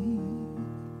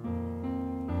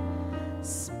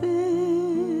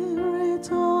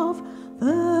 Spirit of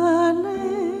the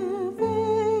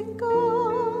living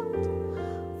God,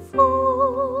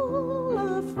 fall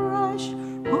afresh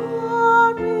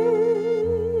on me.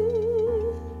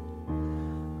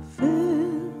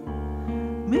 Fill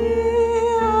me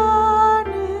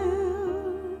anew.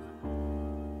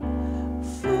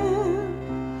 Fill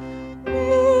me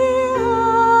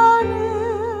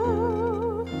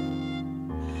anew.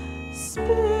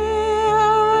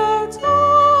 Spirit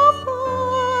of the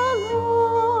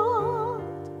Lord,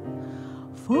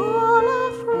 fall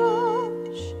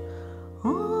afresh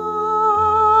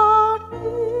on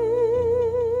me.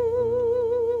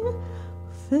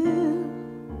 Fill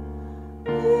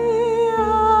me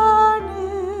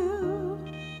anew.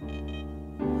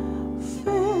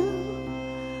 Fill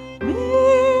me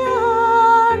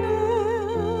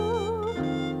anew.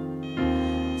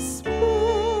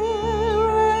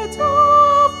 Spirit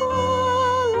of the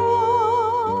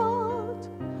Lord,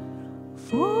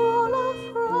 fall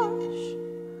afresh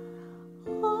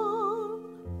on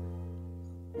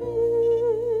me.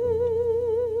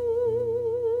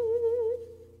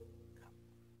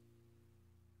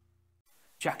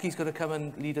 Jackie's going to come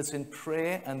and lead us in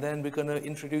prayer, and then we're going to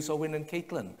introduce Owen and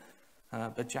Caitlin.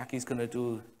 But Jackie's going to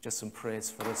do just some prayers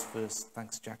for us first.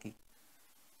 Thanks, Jackie.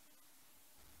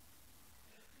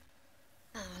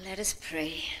 Let us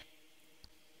pray.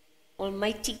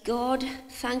 Almighty God,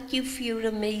 thank you for your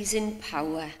amazing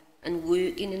power and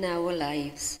working in our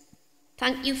lives.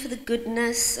 Thank you for the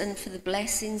goodness and for the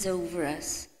blessings over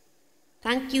us.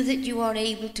 Thank you that you are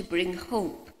able to bring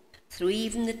hope through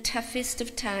even the toughest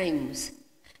of times,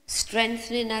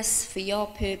 strengthening us for your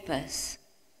purpose.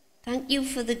 Thank you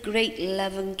for the great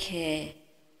love and care.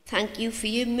 Thank you for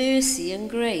your mercy and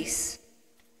grace.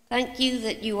 Thank you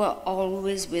that you are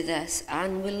always with us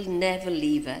and will never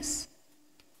leave us.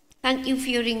 Thank you for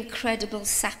your incredible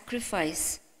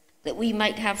sacrifice that we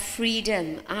might have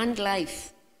freedom and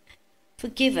life.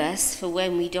 Forgive us for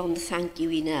when we don't thank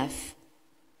you enough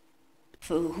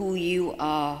for who you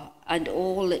are and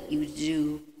all that you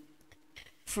do,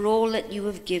 for all that you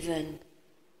have given.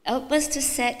 Help us to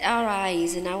set our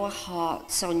eyes and our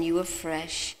hearts on you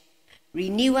afresh.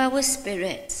 Renew our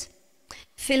spirits.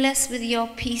 Fill us with your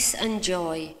peace and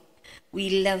joy.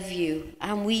 We love you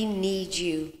and we need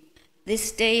you.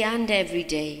 This day and every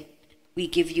day, we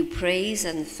give you praise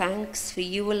and thanks, for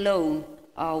you alone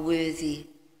are worthy.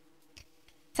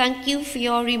 Thank you for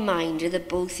your reminder that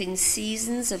both in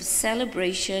seasons of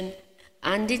celebration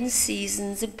and in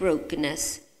seasons of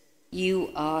brokenness, you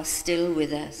are still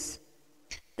with us.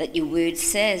 That your word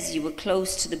says you are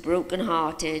close to the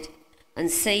brokenhearted and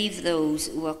save those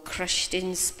who are crushed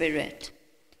in spirit.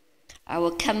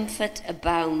 Our comfort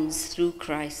abounds through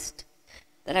Christ,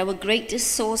 that our greatest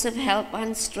source of help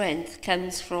and strength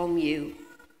comes from you.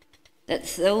 That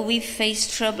though we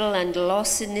face trouble and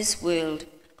loss in this world,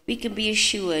 we can be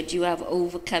assured you have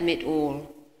overcome it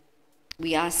all.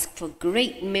 We ask for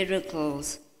great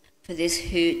miracles for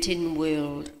this hurting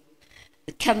world.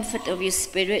 The comfort of your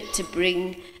Spirit to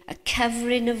bring a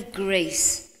covering of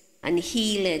grace and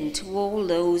healing to all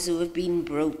those who have been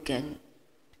broken.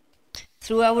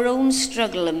 Through our own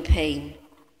struggle and pain,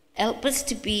 help us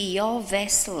to be your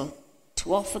vessel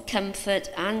to offer comfort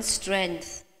and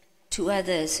strength to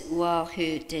others who are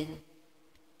hurting.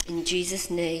 In Jesus'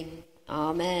 name,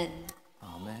 amen.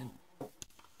 Amen.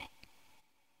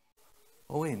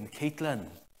 Owen, Caitlin,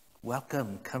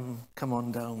 welcome. Come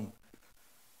on down.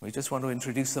 We just want to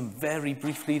introduce them very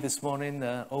briefly this morning.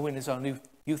 Owen is our new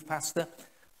youth pastor,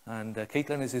 and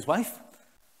Caitlin is his wife.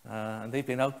 And they've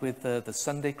been out with the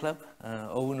Sunday club.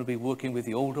 Owen will be working with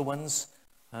the older ones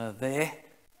there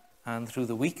and through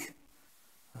the week.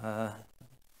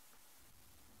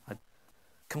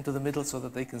 come to the middle so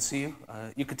that they can see you.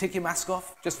 You could take your mask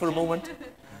off just for a moment.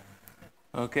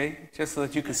 Okay, just so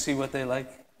that you can see what they're like.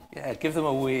 Yeah, give them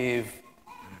a wave.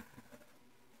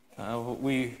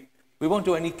 We won't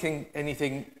do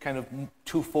anything kind of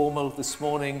too formal this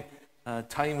morning.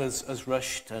 Time has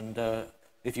rushed, and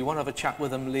if you want to have a chat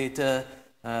with them later,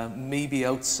 maybe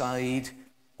outside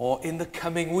or in the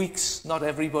coming weeks, not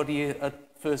everybody at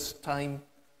first time,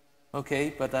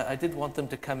 okay, but I did want them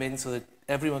to come in so that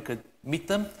everyone could meet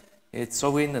them. It's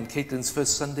Owen and Caitlin's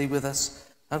first Sunday with us,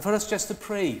 and for us just to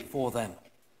pray for them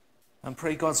and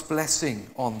pray God's blessing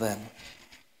on them.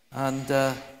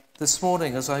 And this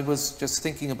morning, as I was just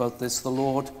thinking about this, the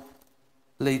Lord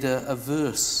laid a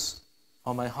verse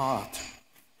on my heart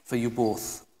for you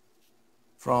both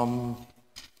from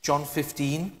John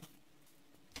 15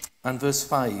 and verse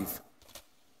 5,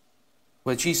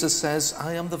 where Jesus says,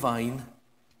 I am the vine,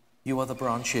 you are the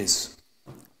branches.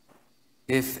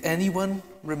 If anyone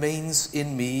remains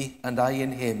in me and I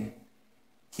in him,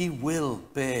 he will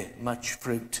bear much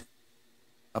fruit.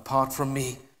 Apart from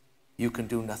me, you can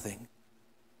do nothing.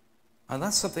 And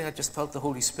that's something I just felt the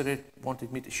Holy Spirit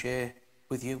wanted me to share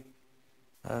with you,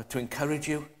 to encourage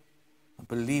you. I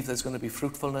believe there's going to be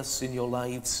fruitfulness in your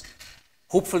lives.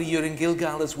 Hopefully you're in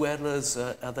Gilgal as well as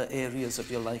other areas of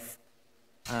your life.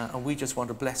 And we just want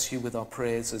to bless you with our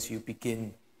prayers as you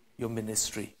begin your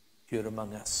ministry here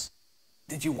among us.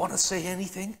 Did you want to say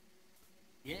anything?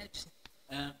 Yeah, just,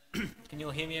 can you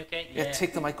all hear me okay? Yeah,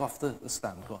 take the mic off the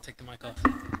stand. Go on. Take the mic off. I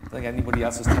don't think anybody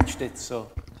else has touched it, so...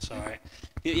 That's all right.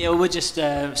 Yeah, well, we're just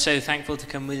so thankful to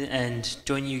come with and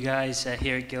join you guys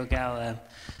here at Gilgal.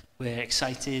 We're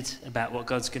excited about what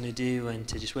God's going to do and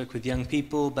to just work with young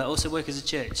people, but also work as a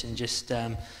church and just,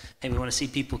 hey, we want to see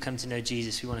people come to know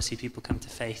Jesus. We want to see people come to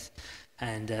faith.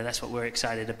 And that's what we're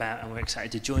excited about. And we're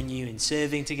excited to join you in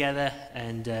serving together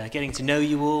and getting to know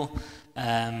you all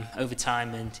over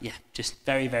time. And yeah, just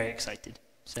very, very excited.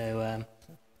 So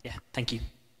yeah, thank you.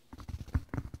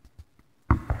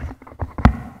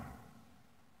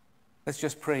 Let's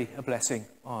just pray a blessing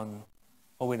on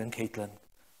Owen and Caitlin.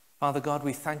 Father God,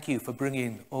 we thank you for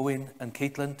bringing Owen and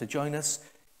Caitlin to join us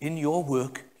in your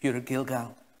work here at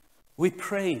Gilgal. We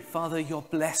pray, Father, your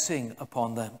blessing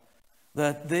upon them,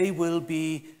 that they will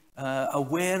be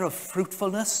aware of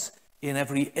fruitfulness in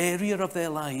every area of their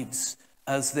lives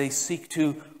as they seek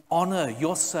to honor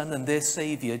your Son and their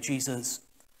Savior, Jesus.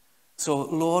 So,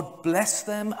 Lord, bless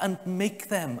them and make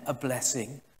them a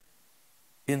blessing.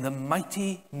 In the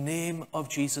mighty name of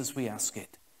Jesus, we ask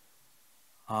it.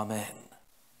 Amen.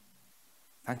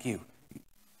 Thank you.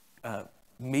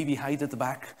 Maybe hide at the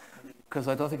back, because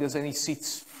I don't think there's any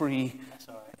seats free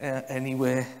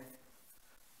anywhere.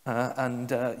 And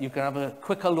you can have a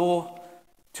quick hello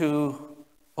to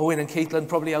Owen and Caitlin,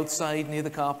 probably outside near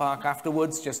the car park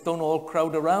afterwards. Just don't all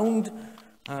crowd around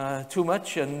too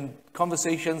much, and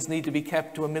conversations need to be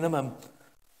kept to a minimum.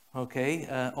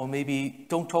 Okay? Or maybe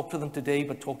don't talk to them today,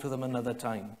 but talk to them another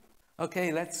time.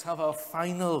 Okay, let's have our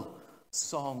final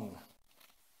song.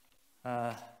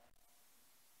 And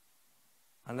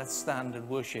let's stand and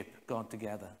worship God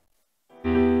together.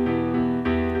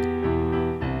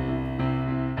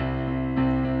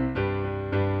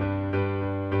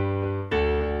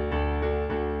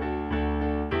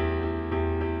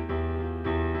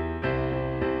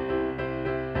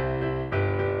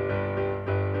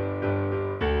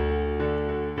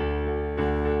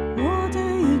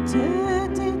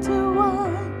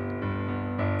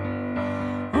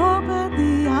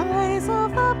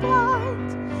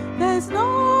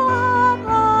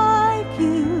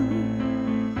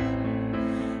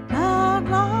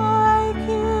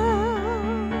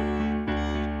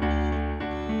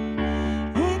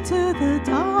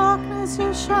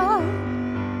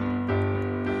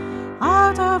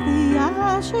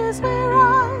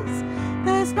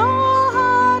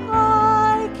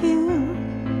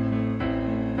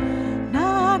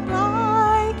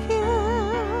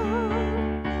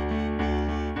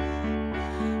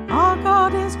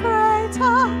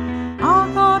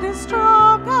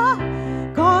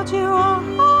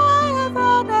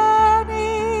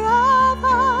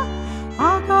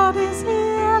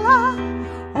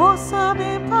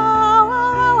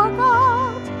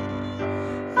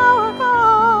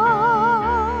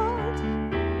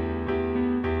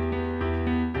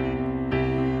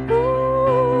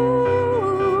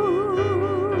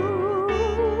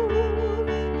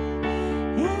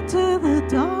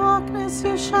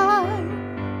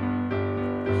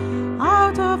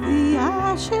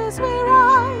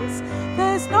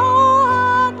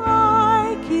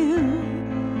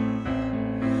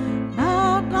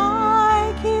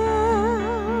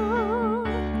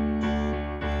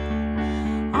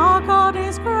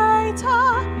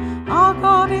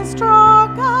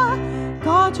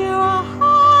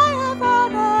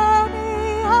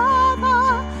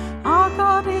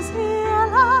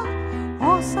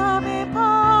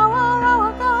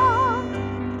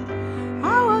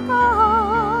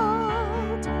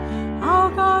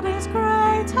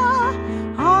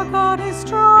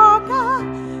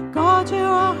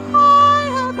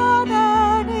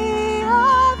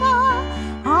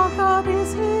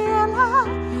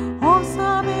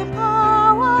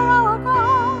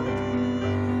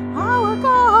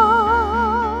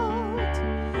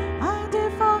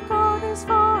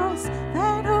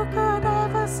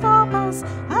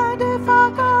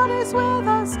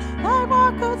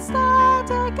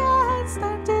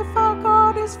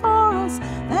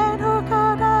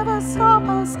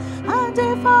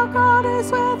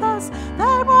 is with us,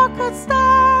 then what could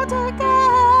stand against?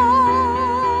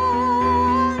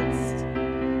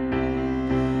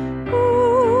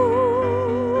 Ooh,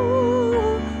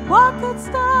 what could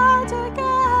stand against?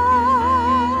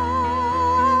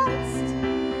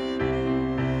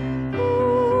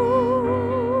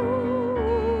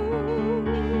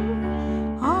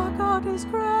 Our God is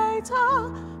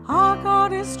greater, our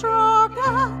God is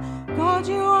stronger. God,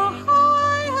 you are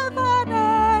higher than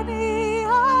any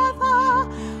other.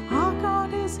 Our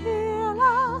God is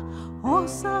healer,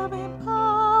 awesome in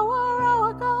power.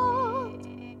 Our God,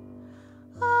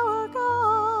 our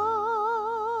God.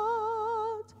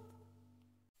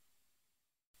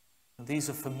 And these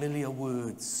are familiar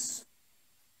words,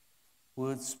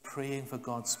 words praying for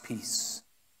God's peace.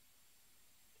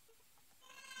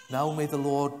 Now may the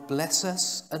Lord bless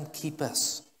us and keep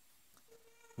us.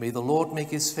 May the Lord make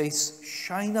his face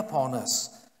shine upon us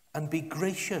and be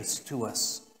gracious to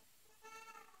us.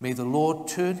 May the Lord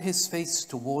turn his face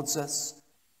towards us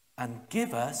and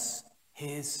give us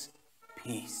his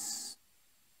peace.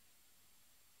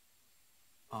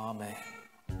 Amen.